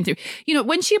everything she's been through. You know,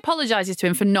 when she apologizes to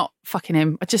him for not fucking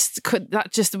him, I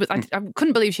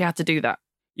couldn't believe she had to do that.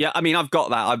 Yeah, I mean, I've got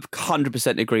that. I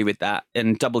 100% agree with that.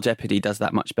 And Double Jeopardy does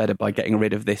that much better by getting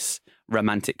rid of this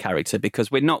romantic character,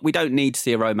 because we don't need to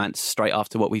see a romance straight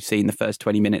after what we've seen the first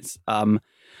 20 minutes.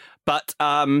 But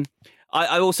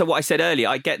I also, what I said earlier,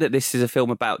 I get that this is a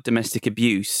film about domestic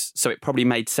abuse, so it probably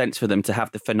made sense for them to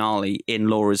have the finale in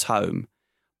Laura's home.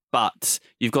 But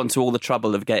you've gone to all the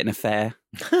trouble of getting a fair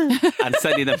and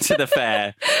sending them to the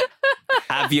fair.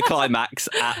 Have your climax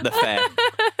at the fair.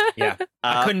 Yeah.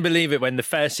 I couldn't believe it when the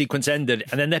fair sequence ended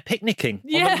and then they're picnicking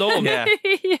on the lawn.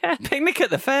 Yeah. Picnic at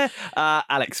the fair.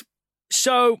 Alex.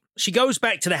 So she goes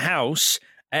back to the house,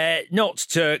 not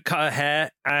to cut her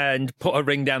hair and put her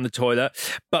ring down the toilet,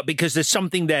 but because there's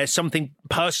something there, something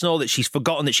personal that she's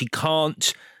forgotten that she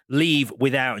can't leave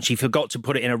without, and she forgot to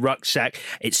put it in a rucksack.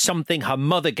 It's something her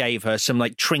mother gave her, some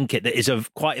like trinket that is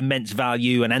of quite immense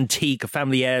value, an antique, a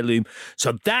family heirloom.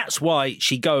 So that's why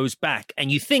she goes back. And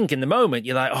you think in the moment,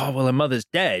 you're like, oh, well, her mother's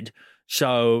dead.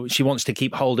 So she wants to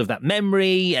keep hold of that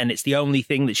memory, and it's the only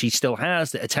thing that she still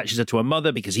has that attaches her to her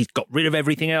mother because he's got rid of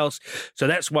everything else. So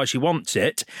that's why she wants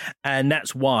it. And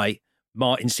that's why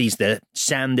Martin sees the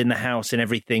sand in the house and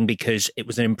everything, because it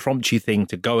was an impromptu thing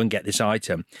to go and get this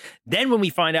item. Then when we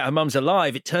find out her mum's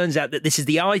alive, it turns out that this is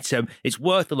the item. It's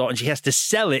worth a lot, and she has to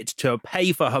sell it to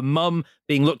pay for her mum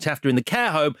being looked after in the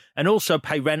care home and also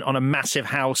pay rent on a massive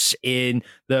house in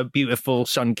the beautiful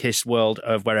sun-kissed world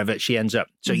of wherever she ends up.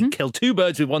 So you kill two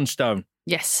birds with one stone.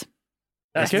 Yes.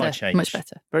 That's my change. Much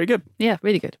better. Very good. Yeah,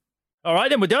 really good. All right,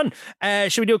 then we're done.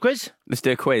 Should we do a quiz? Let's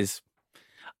do a quiz.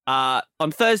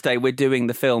 On Thursday, we're doing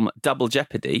the film Double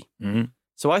Jeopardy.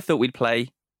 So I thought we'd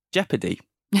play Jeopardy.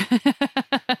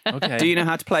 Okay. Do you know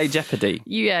how to play Jeopardy?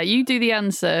 Yeah, you do the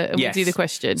answer and Yes. we'll do the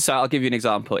question. So I'll give you an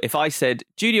example. If I said,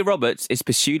 Julia Roberts is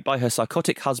pursued by her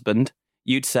psychotic husband,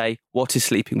 you'd say, what is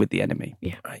sleeping with the enemy?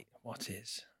 Yeah. Right, what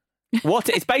is?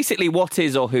 It's basically what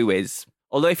is or who is.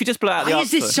 Although if you just blow out the Why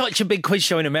answer... is this such a big quiz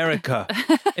show in America?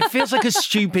 It feels like a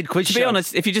stupid quiz show. To be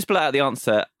honest, if you just blow out the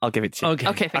answer, I'll give it to you.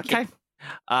 Okay. Thank you.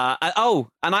 And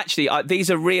actually, these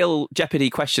are real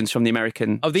Jeopardy questions from the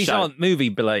American these show. aren't movie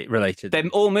related? They're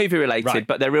all movie related, Right.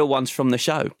 but they're real ones from the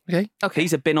show. Okay.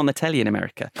 These have been on the telly in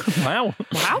America. Wow.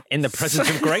 In the presence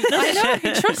of greatness. I know,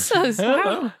 he trusts us.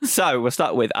 Wow. So we'll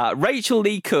start with Rachel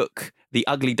Lee Cook, the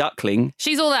ugly duckling.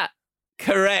 She's all that.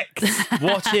 Correct.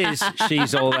 What is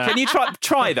She's All That? Can you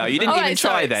try though? You didn't even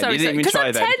try then. You didn't even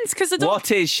try then. Because I don't... What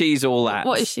is She's All That?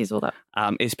 What is She's All That?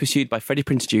 Is pursued by Freddie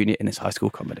Prinze Jr. in his high school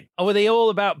comedy. Oh, are they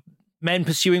all about men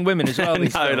pursuing women as well?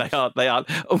 these No, films? they aren't.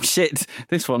 Oh, shit.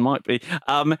 This one might be.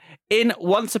 In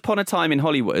Once Upon a Time in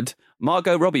Hollywood,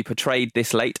 Margot Robbie portrayed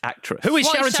this late actress. Who is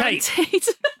What Sharon is Tate?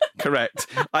 Correct.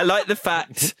 I like the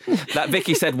fact that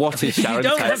Vicky said, what is Sharon You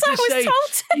don't Tate? have to say.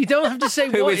 You don't have to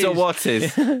say Who what is or what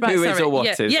is? Who is sorry. or what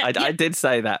Yeah, is? yeah, I did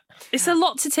say that. It's a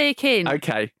lot to take in.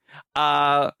 Okay.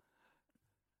 A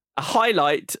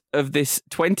highlight of this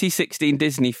 2016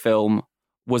 Disney film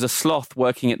was a sloth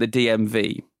working at the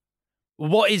DMV.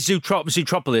 What is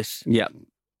Zootropolis? Yeah.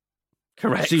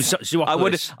 Correct.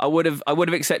 Zootropolis. I would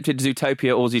have accepted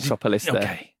Zootopia or Zootropolis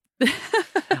there.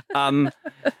 Okay.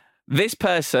 This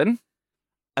person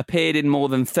appeared in more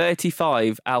than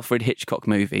 35 Alfred Hitchcock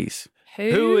movies.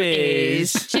 Who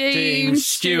is James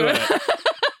Stewart?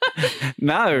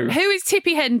 No. Who is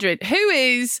Tippi Hedren? Who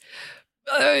is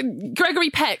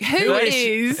Gregory Peck? Who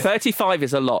is 35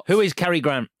 is a lot. Who is Cary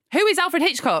Grant? Who is Alfred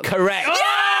Hitchcock? Correct.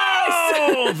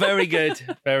 Oh, very good.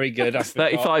 Very good.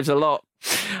 35's a lot.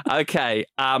 Okay.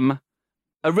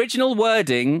 Original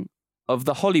wording of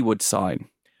the Hollywood sign.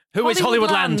 Who is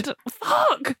Hollywoodland?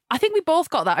 Fuck. I think we both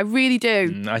got that. I really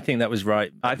do. I think that was right.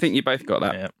 I think you both got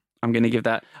that. Yeah. I'm going to give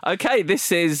that. Okay,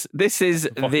 this is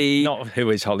the... Not who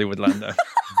is Hollywoodland, though. Is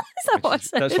that what I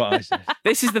said? That's what I said.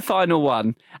 This is the final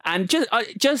one. And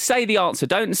just say the answer.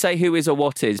 Don't say who is or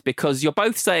what is, because you're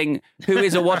both saying who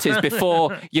is or what is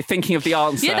before you're thinking of the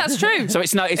answer. Yeah, that's true. So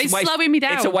it's slowing me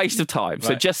down. It's a waste of time. So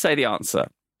Right. just say the answer.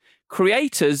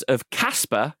 Creators of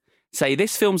Casper say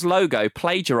this film's logo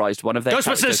plagiarised one of their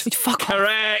Ghostbusters! characters. Fuck off.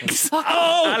 Correct.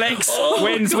 Oh! Alex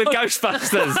wins with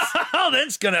Ghostbusters. Oh,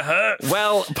 that's going to hurt.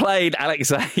 Well played,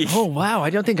 Alexei. Oh, wow. I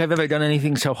don't think I've ever done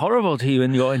anything so horrible to you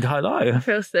in your entire life. I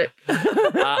feel sick.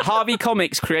 Harvey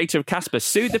Comics, creator of Casper,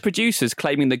 sued the producers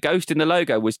claiming the ghost in the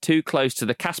logo was too close to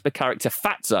the Casper character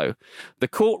Fatso. The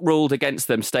court ruled against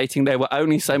them, stating there were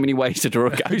only so many ways to draw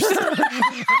a ghost.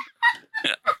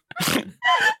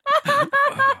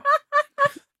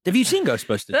 Have you seen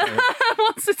Ghostbusters?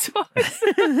 Once or twice.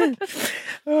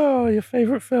 Oh, your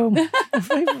favourite film.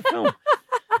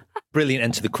 Brilliant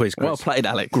end to the quiz. Well played,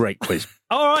 Alex. Great quiz.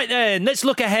 All right, then. Let's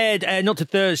look ahead, not to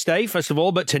Thursday, first of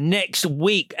all, but to next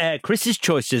week. Chris's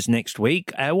choices next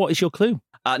week. What is your clue?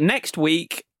 Next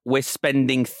week, we're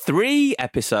spending 3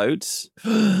 episodes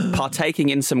partaking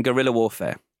in some guerrilla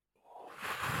warfare.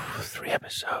 3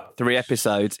 episodes. 3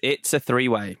 episodes. It's a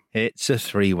 3-way. It's a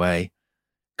 3-way.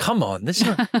 Come on, this.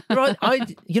 Right,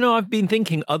 I've been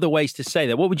thinking other ways to say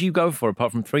that. What would you go for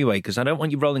apart from 3-way? Because I don't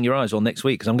want you rolling your eyes all next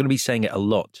week because I'm going to be saying it a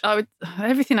lot.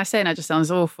 Everything I say now just sounds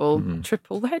awful.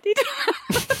 Triple-headed.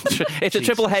 It's a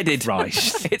triple-headed. Right.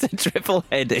 It's a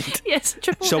triple-headed. Yes,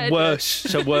 triple-headed.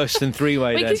 So worse than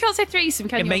 3-way. Well, you can't say threesome,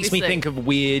 can you? It makes me think of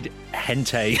weird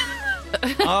hentai.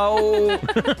 Oh,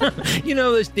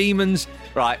 those demons.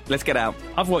 Right, let's get out.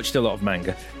 I've watched a lot of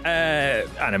manga,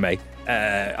 anime.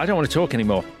 I don't want to talk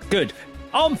anymore. Good.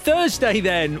 On Thursday,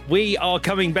 then, we are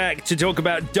coming back to talk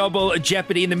about Double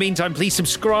Jeopardy. In the meantime, please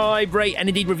subscribe, rate, and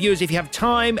indeed review us if you have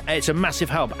time. It's a massive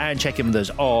help. And check in with us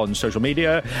on social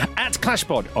media at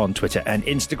ClashPod on Twitter and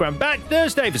Instagram. Back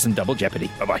Thursday for some Double Jeopardy.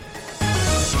 Bye-bye.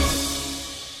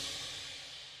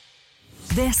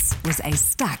 This was a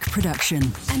Stack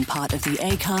production and part of the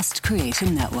Acast Creator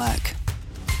Network.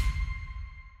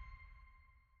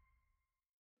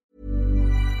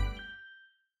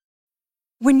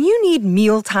 When you need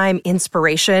mealtime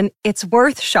inspiration, it's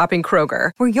worth shopping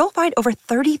Kroger, where you'll find over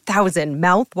 30,000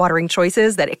 mouth-watering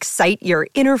choices that excite your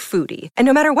inner foodie. And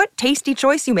no matter what tasty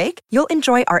choice you make, you'll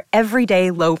enjoy our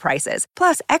everyday low prices,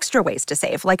 plus extra ways to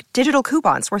save, like digital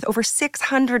coupons worth over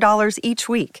 $600 each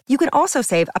week. You can also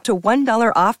save up to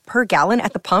 $1 off per gallon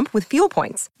at the pump with fuel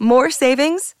points. More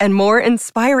savings and more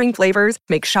inspiring flavors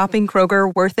make shopping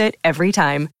Kroger worth it every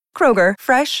time. Kroger,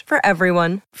 fresh for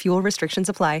everyone. Fuel restrictions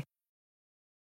apply.